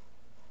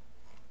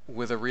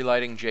with a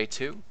relighting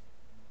J2,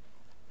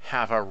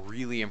 have a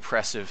really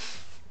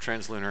impressive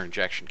translunar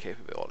injection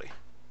capability.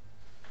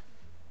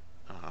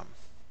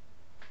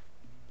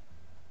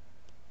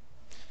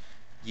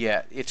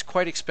 Yeah, it's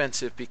quite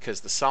expensive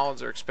because the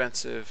solids are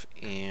expensive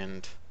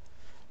and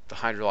the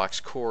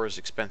hydrolox core is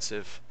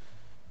expensive.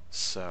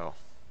 So,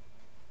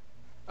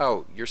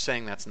 oh, you're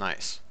saying that's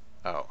nice.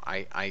 Oh,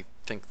 I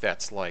think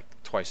that's like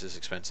twice as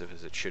expensive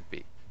as it should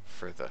be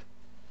for the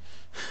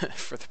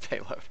for the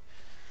payload.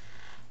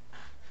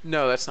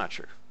 No, that's not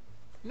true.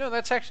 No,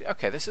 that's actually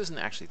okay. This isn't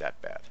actually that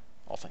bad,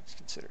 all things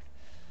considered.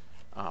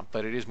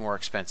 But it is more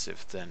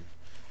expensive than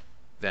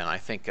I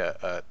think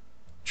a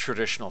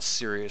traditional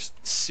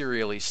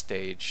serially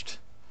staged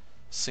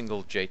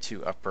single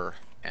J2 upper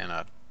and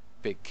a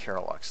big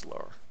parellel-staged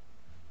lower.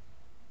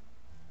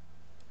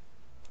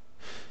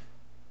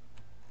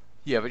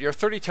 Yeah, but your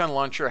 30-ton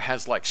launcher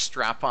has like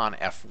strap-on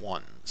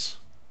F1s.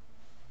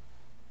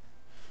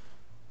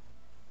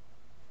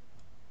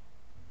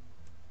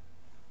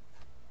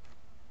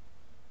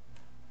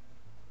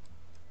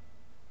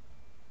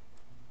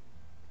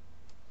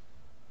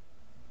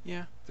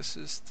 Yeah, this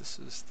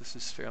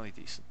is fairly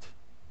decent.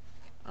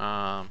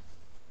 All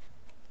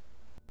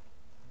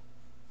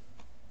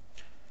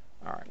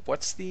right,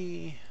 what's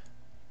the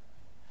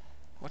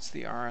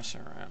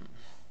RSRM?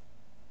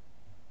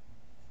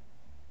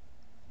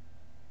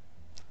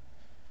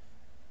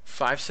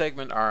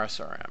 5-segment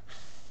RSRM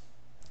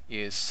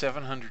is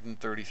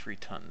 733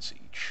 tons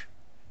each.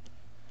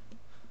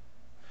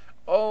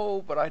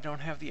 Oh, but I don't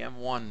have the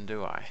M1,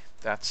 do I?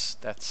 That's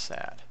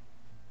sad.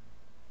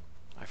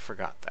 I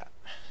forgot that.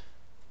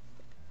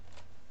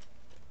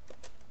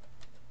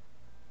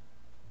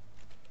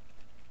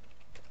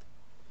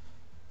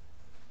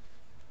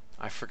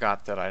 I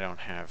forgot that I don't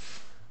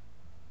have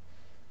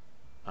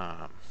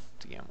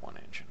the M1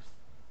 engine.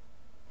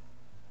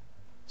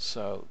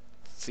 So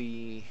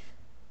the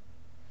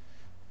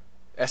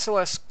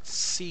SLS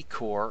C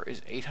core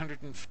is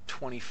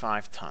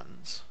 825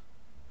 tons.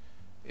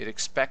 It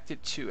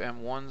expected two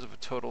M1s of a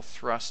total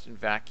thrust and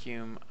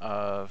vacuum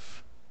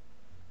of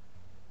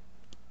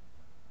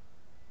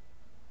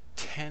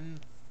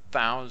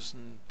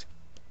 10,000,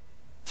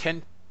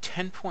 10.7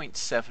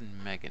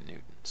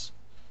 meganewtons.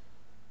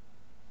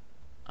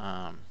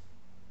 And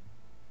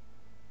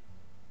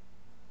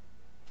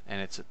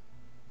it's a,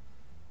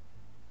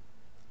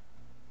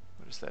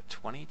 what is that,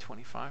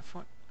 25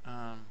 foot?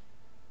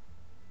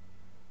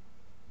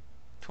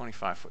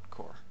 25 foot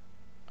core.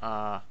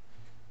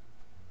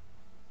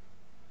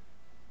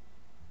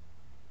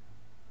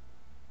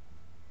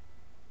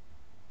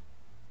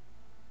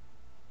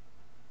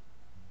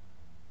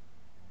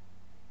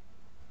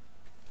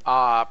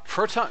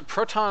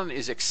 Proton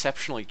is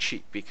exceptionally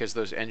cheap because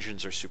those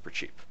engines are super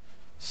cheap.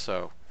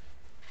 So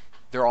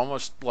they're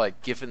almost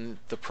like, given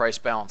the price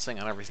balancing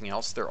on everything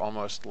else, they're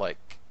almost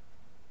like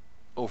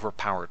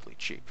overpoweredly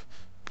cheap.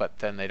 But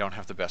then they don't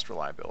have the best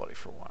reliability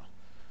for a while.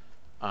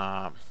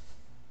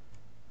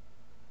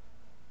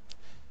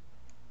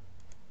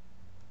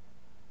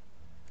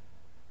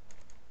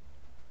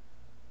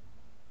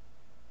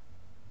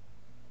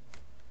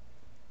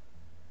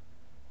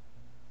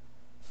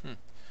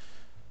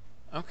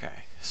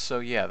 Okay, so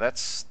yeah, that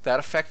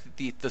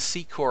the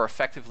C core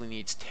effectively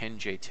needs 10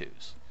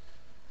 J2s.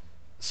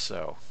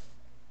 So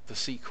the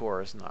C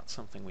core is not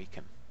something we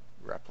can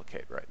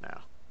replicate right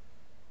now.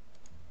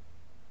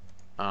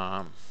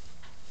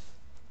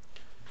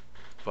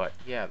 But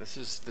yeah, this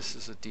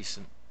is a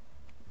decent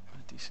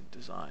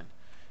design.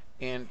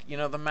 And you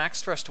know, the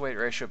max thrust to weight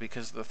ratio,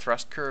 because the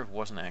thrust curve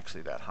wasn't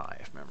actually that high,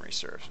 if memory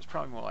serves. It's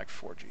probably more like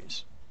 4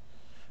 Gs.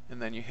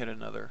 And then you hit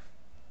another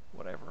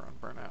whatever on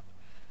burnout.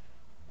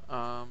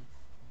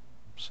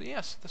 So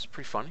yes, that's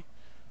pretty funny.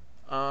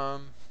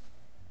 Well,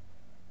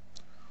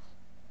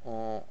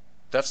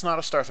 that's not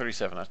a Star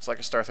 37. That's like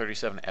a Star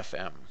 37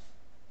 FM.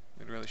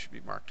 It really should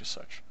be marked as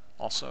such.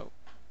 Also,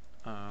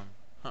 it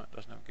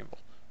doesn't have a gimbal.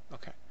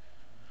 Okay.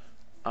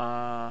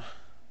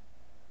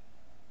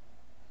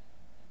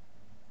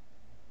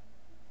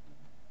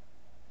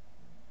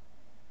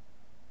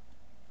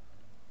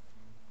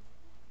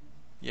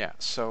 Yeah,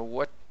 so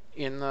what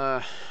in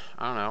the,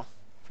 I don't know,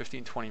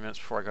 15, 20 minutes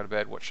before I go to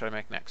bed, what should I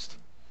make next?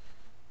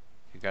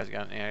 You guys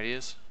got any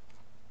ideas?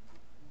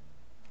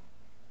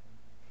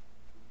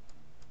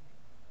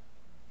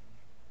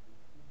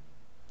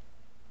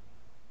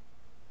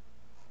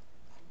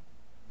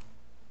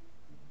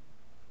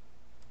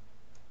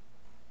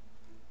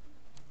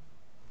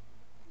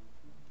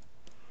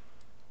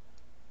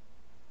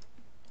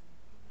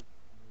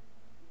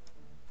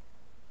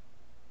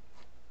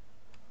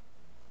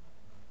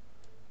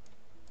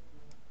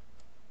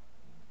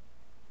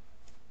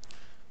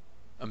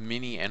 A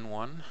mini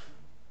N1?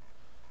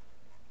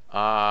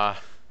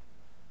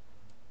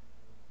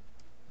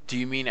 Do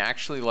you mean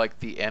actually like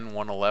the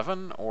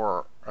N111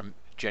 or a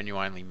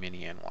genuinely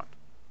mini N1?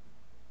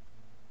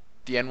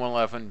 The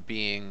N111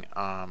 being,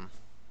 I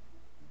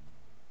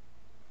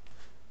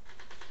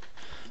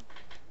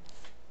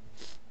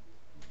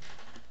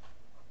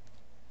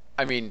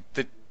mean,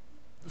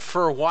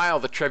 for a while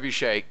the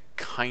Trebuchet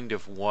kind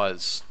of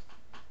was.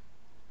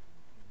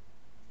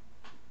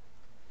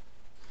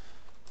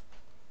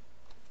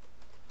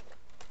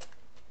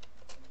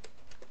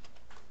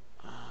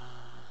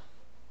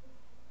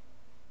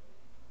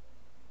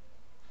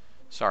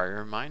 Sorry,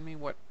 remind me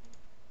what.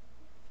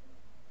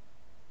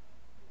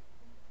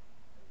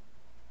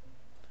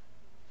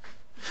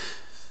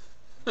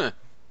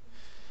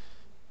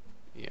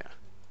 Yeah.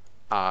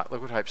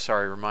 Liquid hype.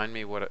 Sorry, remind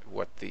me what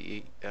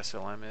the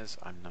SLM is.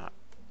 I'm not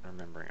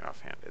remembering it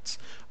offhand.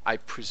 I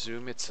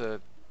presume it's an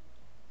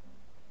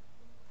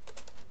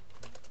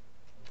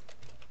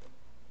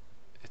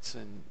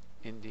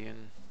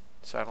Indian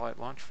satellite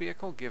launch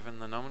vehicle, given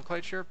the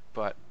nomenclature,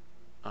 but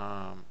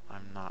I'm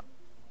not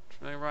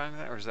familiar with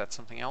that. Or is that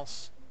something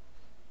else?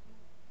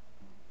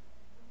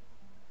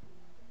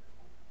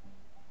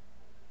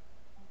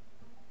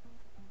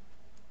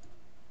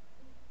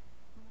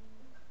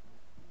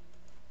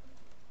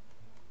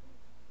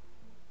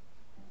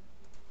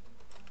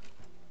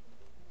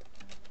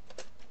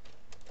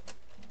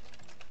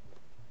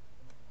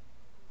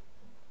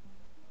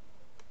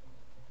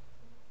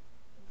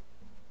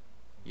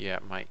 Yeah,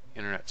 my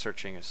internet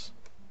searching is.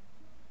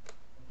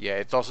 Yeah,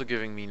 it's also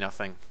giving me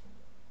nothing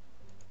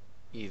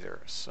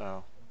either,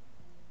 so.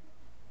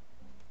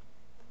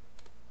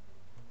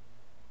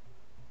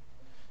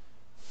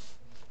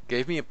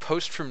 Gave me a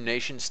post from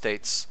nation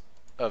states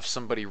of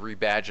somebody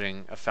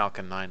rebadging a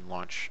Falcon 9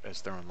 launch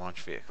as their own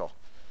launch vehicle.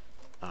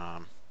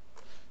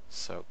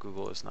 So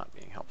Google is not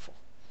being helpful.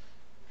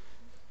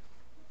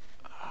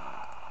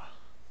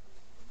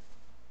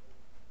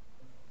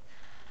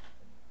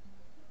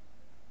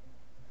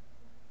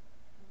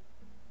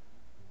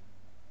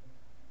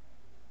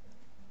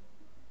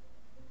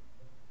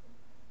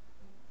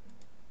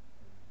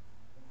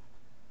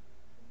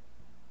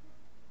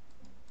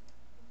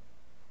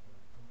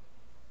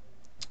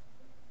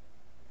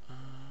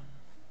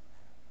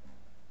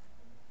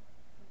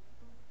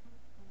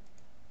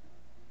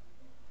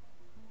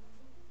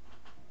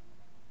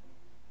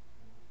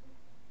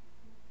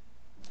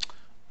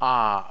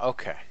 Ah,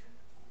 okay.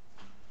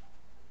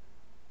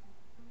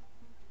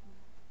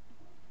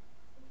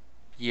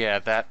 Yeah,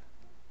 that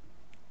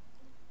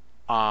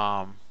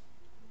um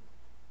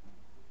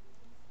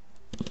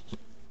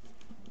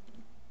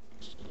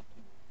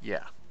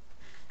yeah.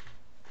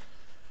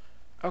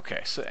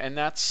 Okay, so and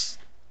that's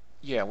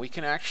yeah, we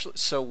can actually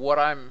so what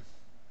I'm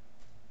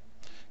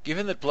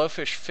given that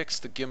Blowfish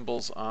fixed the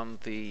gimbals on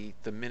the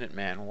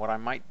Minuteman, what I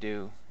might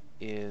do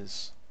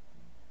is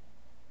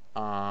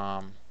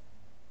um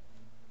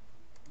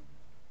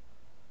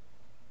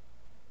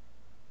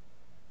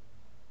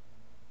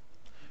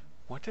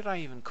what did I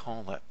even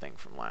call that thing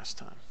from last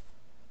time?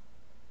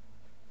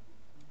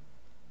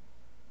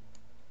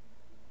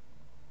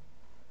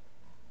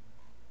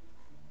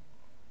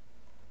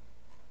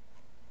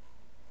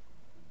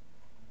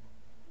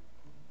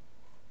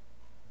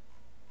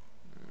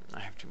 I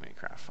have too many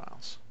craft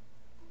files.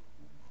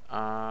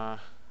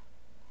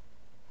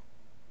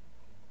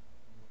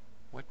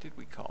 What did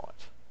we call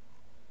it?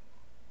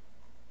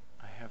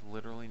 I have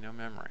literally no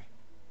memory.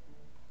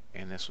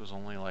 And this was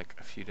only like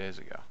a few days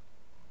ago.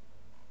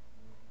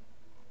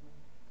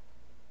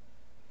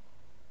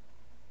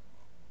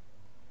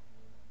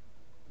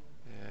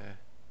 Yeah.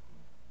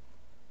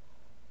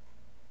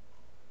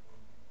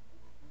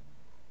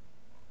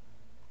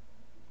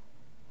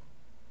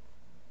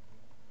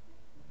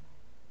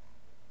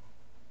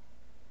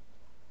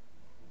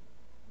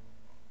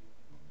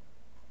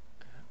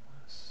 That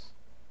was...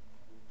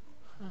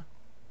 Huh.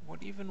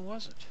 What even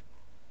was it?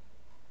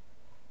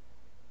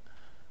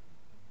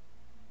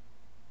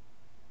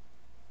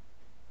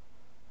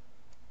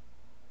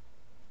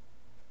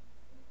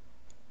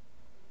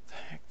 The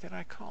heck did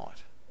I call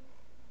it?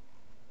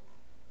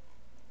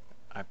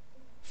 I'm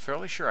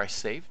fairly sure I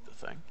saved the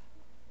thing.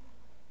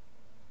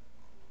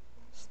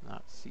 It's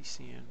not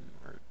CCN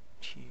or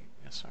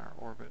TSR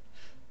orbit.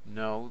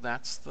 No,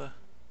 that's the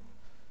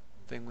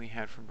thing we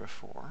had from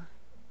before.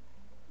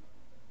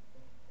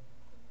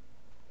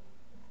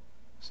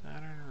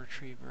 Saturn,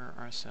 Retriever,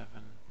 R7,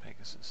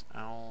 Pegasus,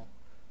 Owl,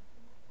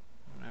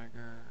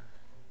 Niagara,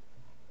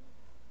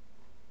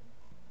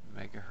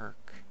 Megaherc.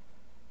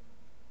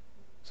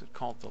 Is it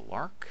called the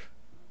Lark?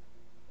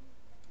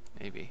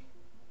 Maybe.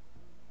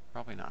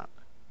 Probably not.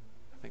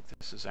 I think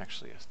this is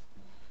actually a...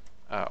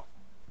 Oh.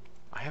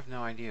 I have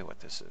no idea what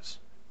this is.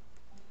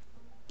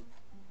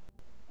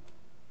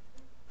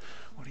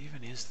 What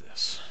even is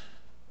this?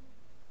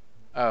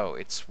 Oh,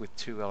 it's with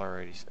two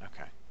LR80s.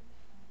 Okay.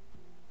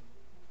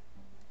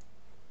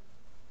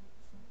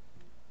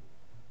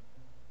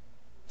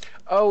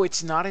 Oh,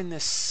 it's not in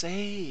this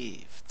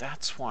save.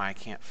 That's why I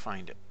can't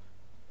find it.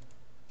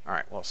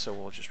 Alright, well, so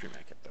we'll just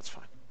remake it. That's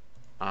fine.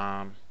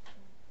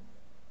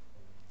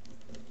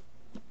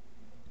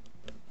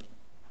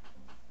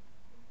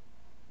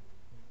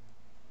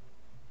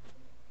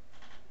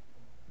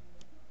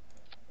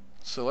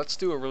 So let's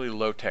do a really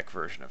low-tech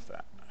version of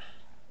that.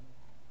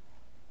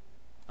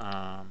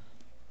 We're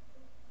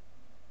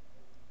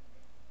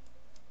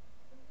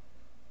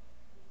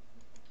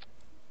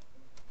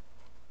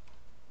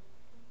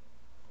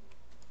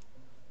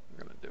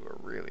going to do a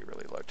really,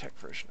 really low-tech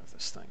version of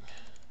this thing.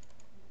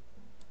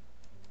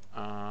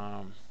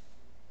 And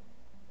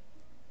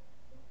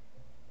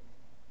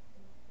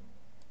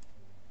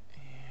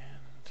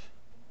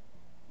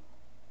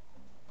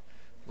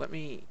let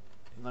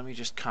me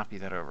just copy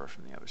that over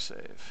from the other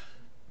save.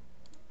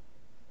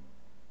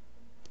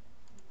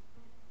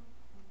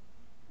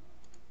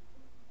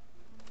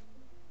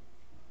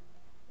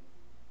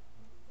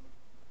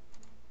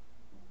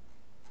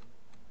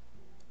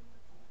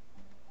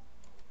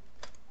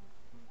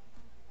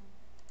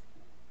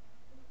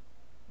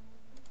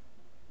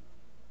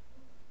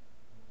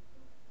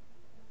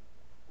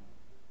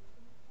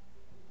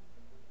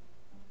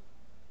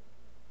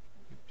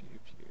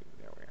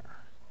 There we are.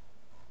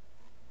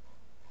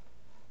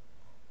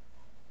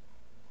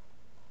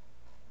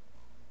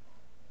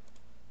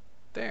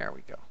 There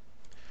we go.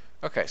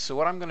 Okay, so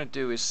what I'm going to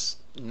do is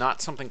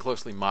not something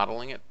closely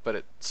modeling it, but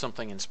it's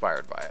something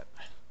inspired by it,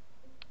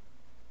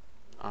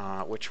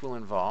 which will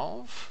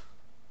involve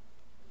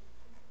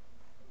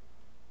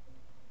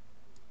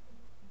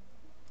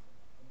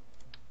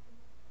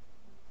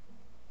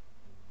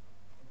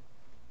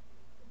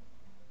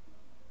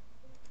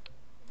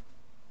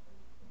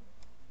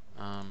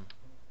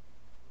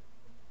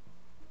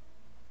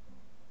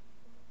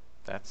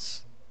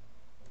that's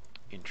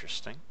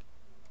interesting.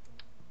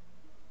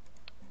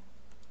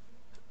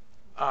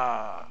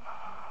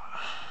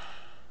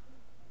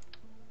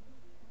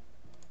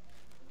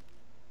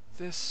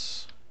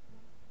 This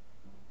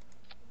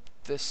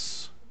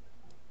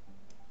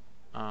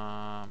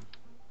an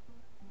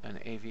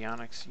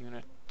avionics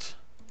unit,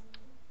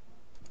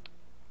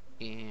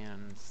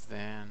 and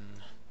then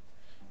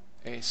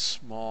a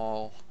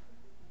small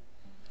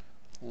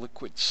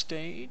liquid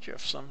stage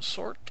of some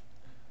sort.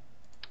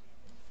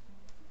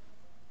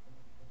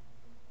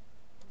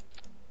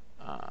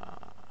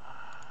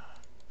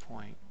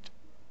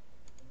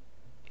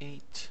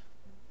 0.8.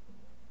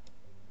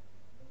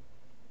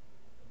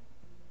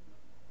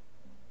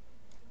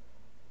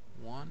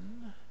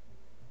 1.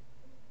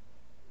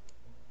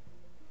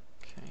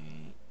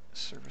 Okay,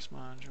 service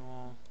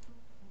module.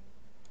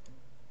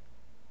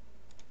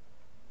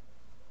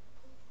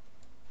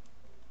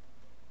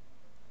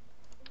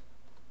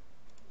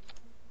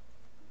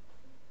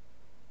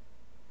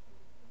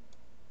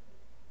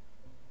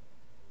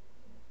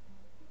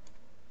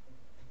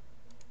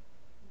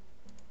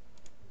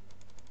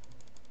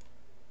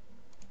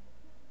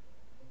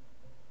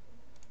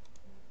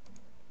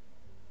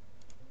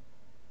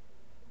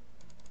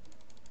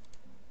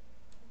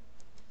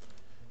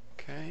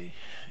 Okay,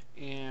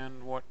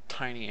 and what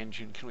tiny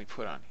engine can we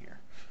put on here?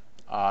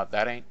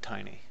 That ain't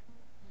tiny.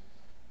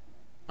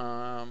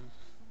 I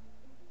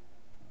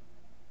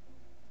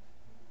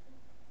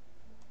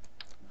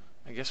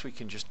guess we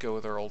can just go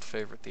with our old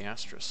favorite, the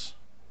Astros.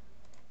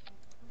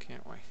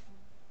 Can't we?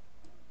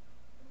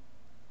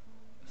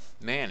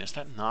 Man, is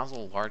that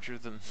nozzle larger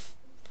than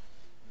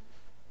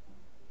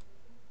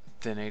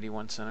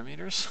 81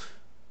 centimeters?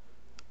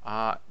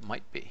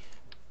 Might be.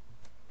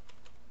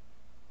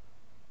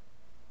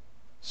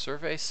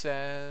 Survey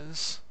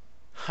says,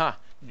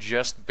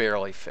 just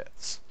barely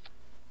fits.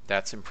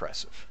 That's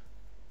impressive.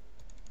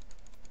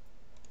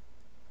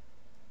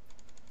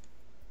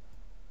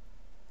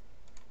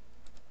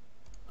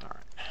 All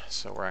right,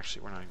 so we're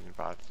not even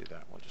about to do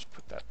that. We'll just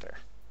put that there.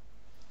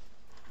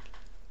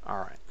 All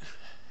right.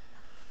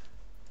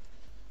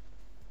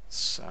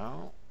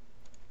 So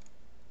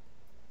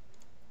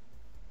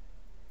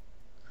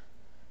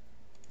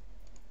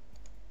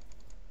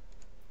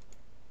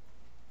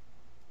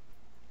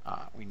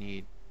we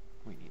need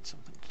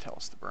something to tell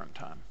us the burn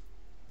time.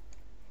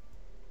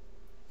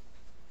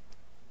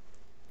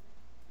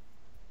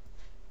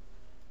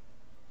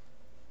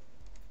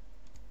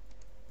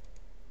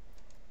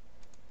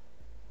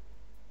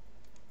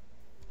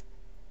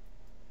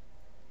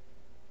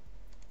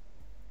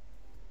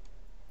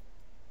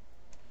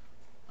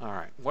 All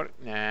right,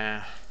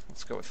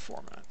 let's go with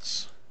 4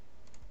 minutes.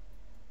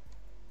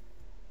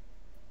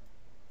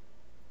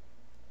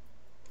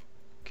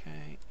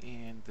 Okay,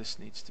 and this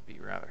needs to be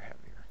rather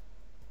heavier.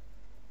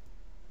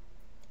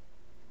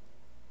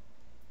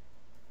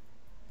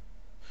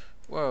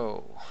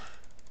 Whoa.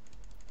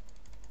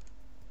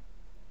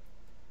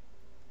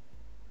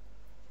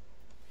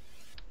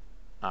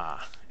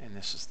 And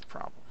this is the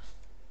problem.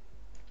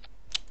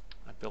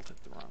 I built it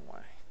the wrong way.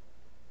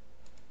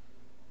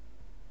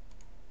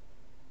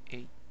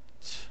 8,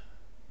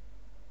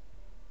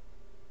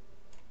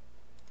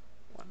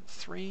 1,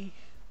 3.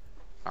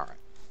 All right.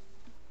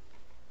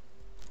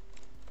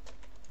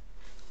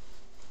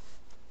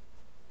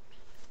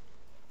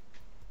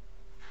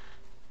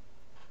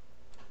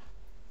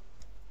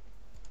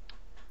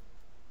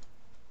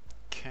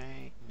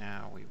 Okay,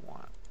 now we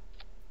want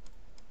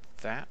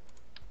that.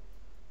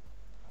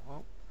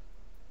 Whoa.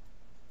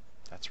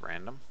 That's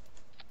random.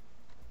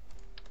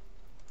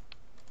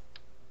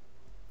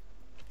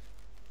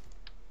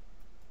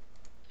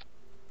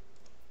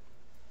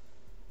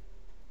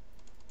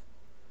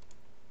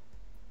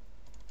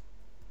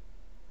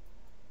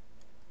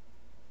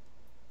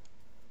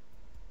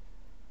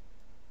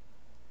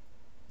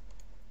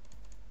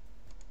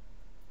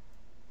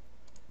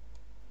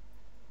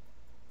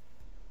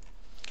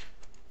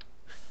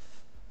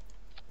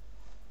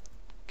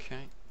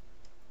 Okay.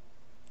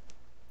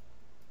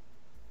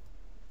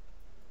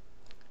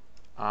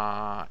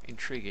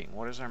 Intriguing.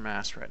 What is our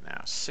mass right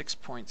now?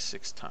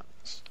 6.6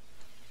 tons.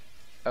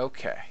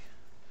 Okay.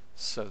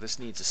 So this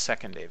needs a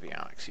second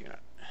avionics unit.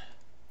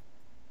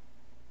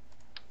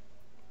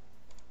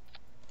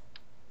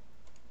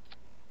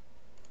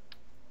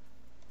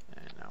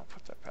 And now I'll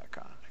put that back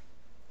on.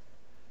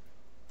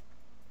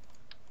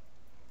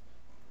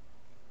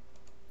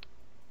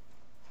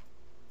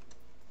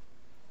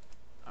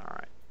 All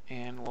right.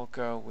 And we'll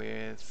go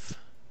with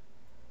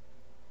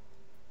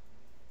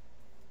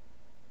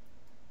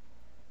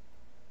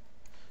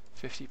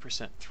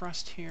 50%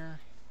 thrust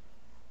here,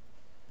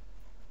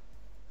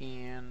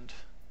 and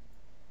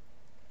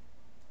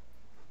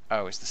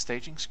oh, is the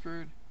staging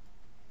screwed?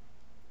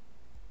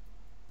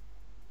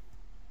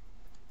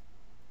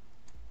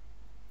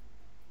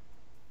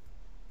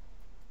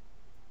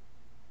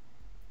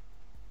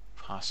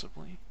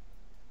 Possibly.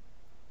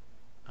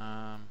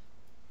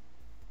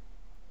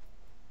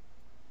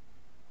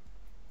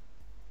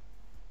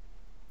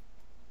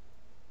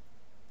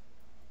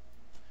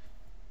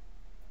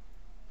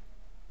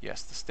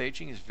 Yes, the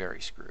staging is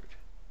very screwed.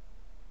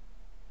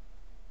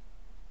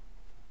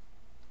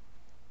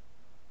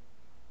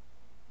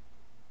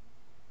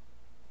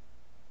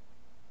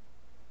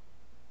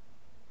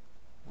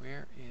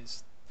 Where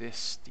is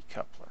this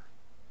decoupler?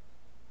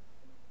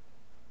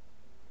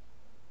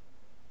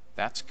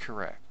 That's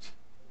correct.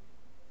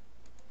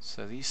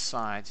 So these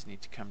sides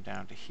need to come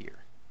down to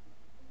here.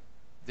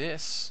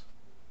 This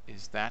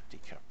is that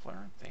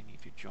decoupler. They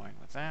need to join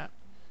with that.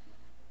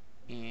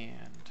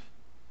 And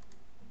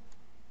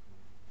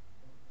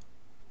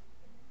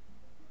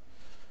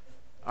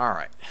all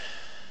right,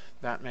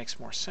 that makes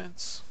more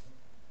sense.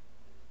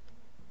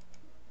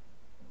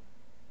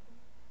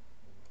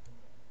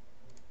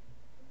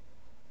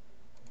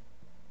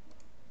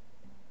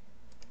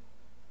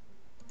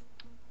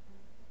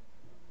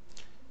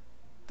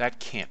 That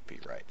can't be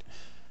right.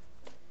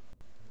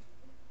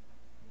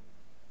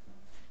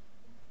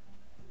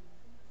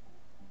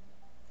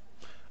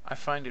 I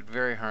find it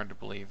very hard to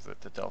believe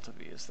that the delta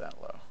V is that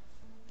low.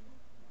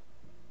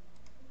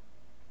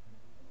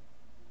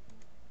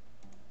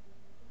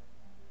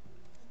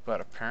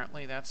 But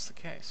apparently that's the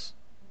case.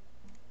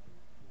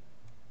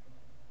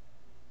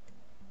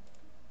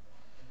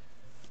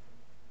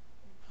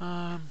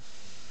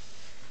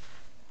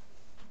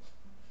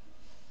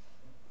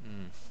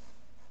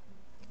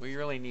 We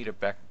really need a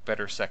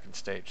better second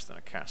stage than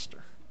a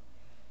caster.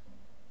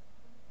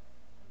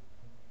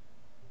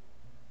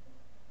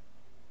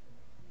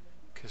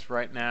 Because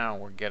right now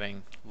we're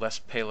getting less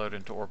payload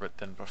into orbit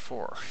than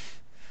before.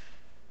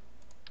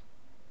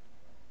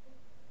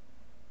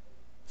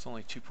 It's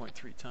only 2.3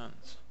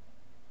 tons.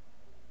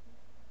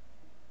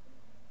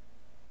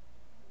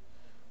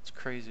 It's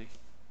crazy.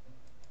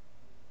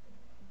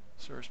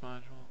 Source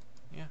module,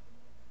 yeah.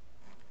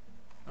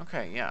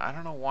 Okay, yeah, I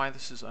don't know why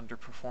this is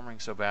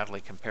underperforming so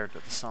badly compared to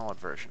the solid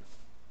version.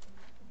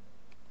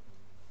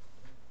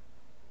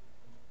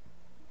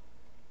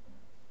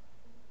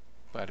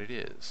 But it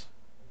is.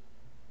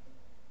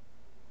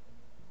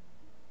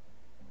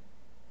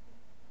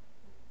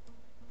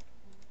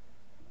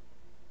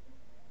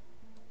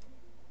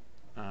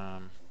 I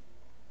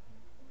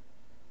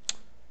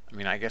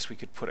mean, I guess we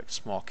could put a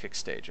small kick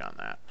stage on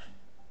that,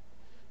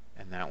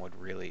 and that would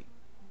really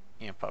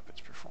amp up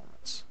its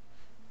performance.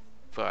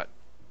 But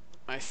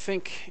I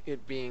think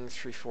it being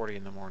 3:40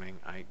 in the morning,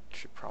 I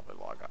should probably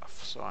log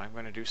off. So I'm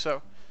going to do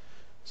so.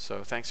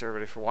 So thanks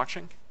everybody for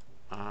watching.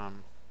 Hope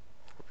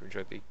you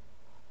enjoyed the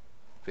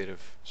bit of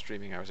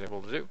streaming I was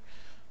able to do,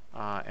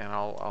 and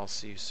I'll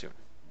see you soon.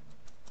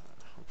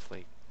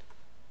 Hopefully,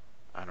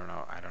 I don't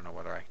know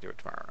whether I can do it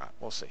tomorrow or not.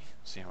 We'll see.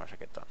 See how much I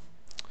get done.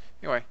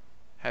 Anyway,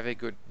 have a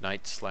good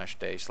night /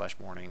 day /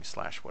 morning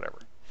 / whatever,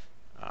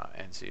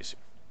 and see you soon.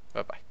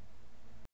 Bye bye.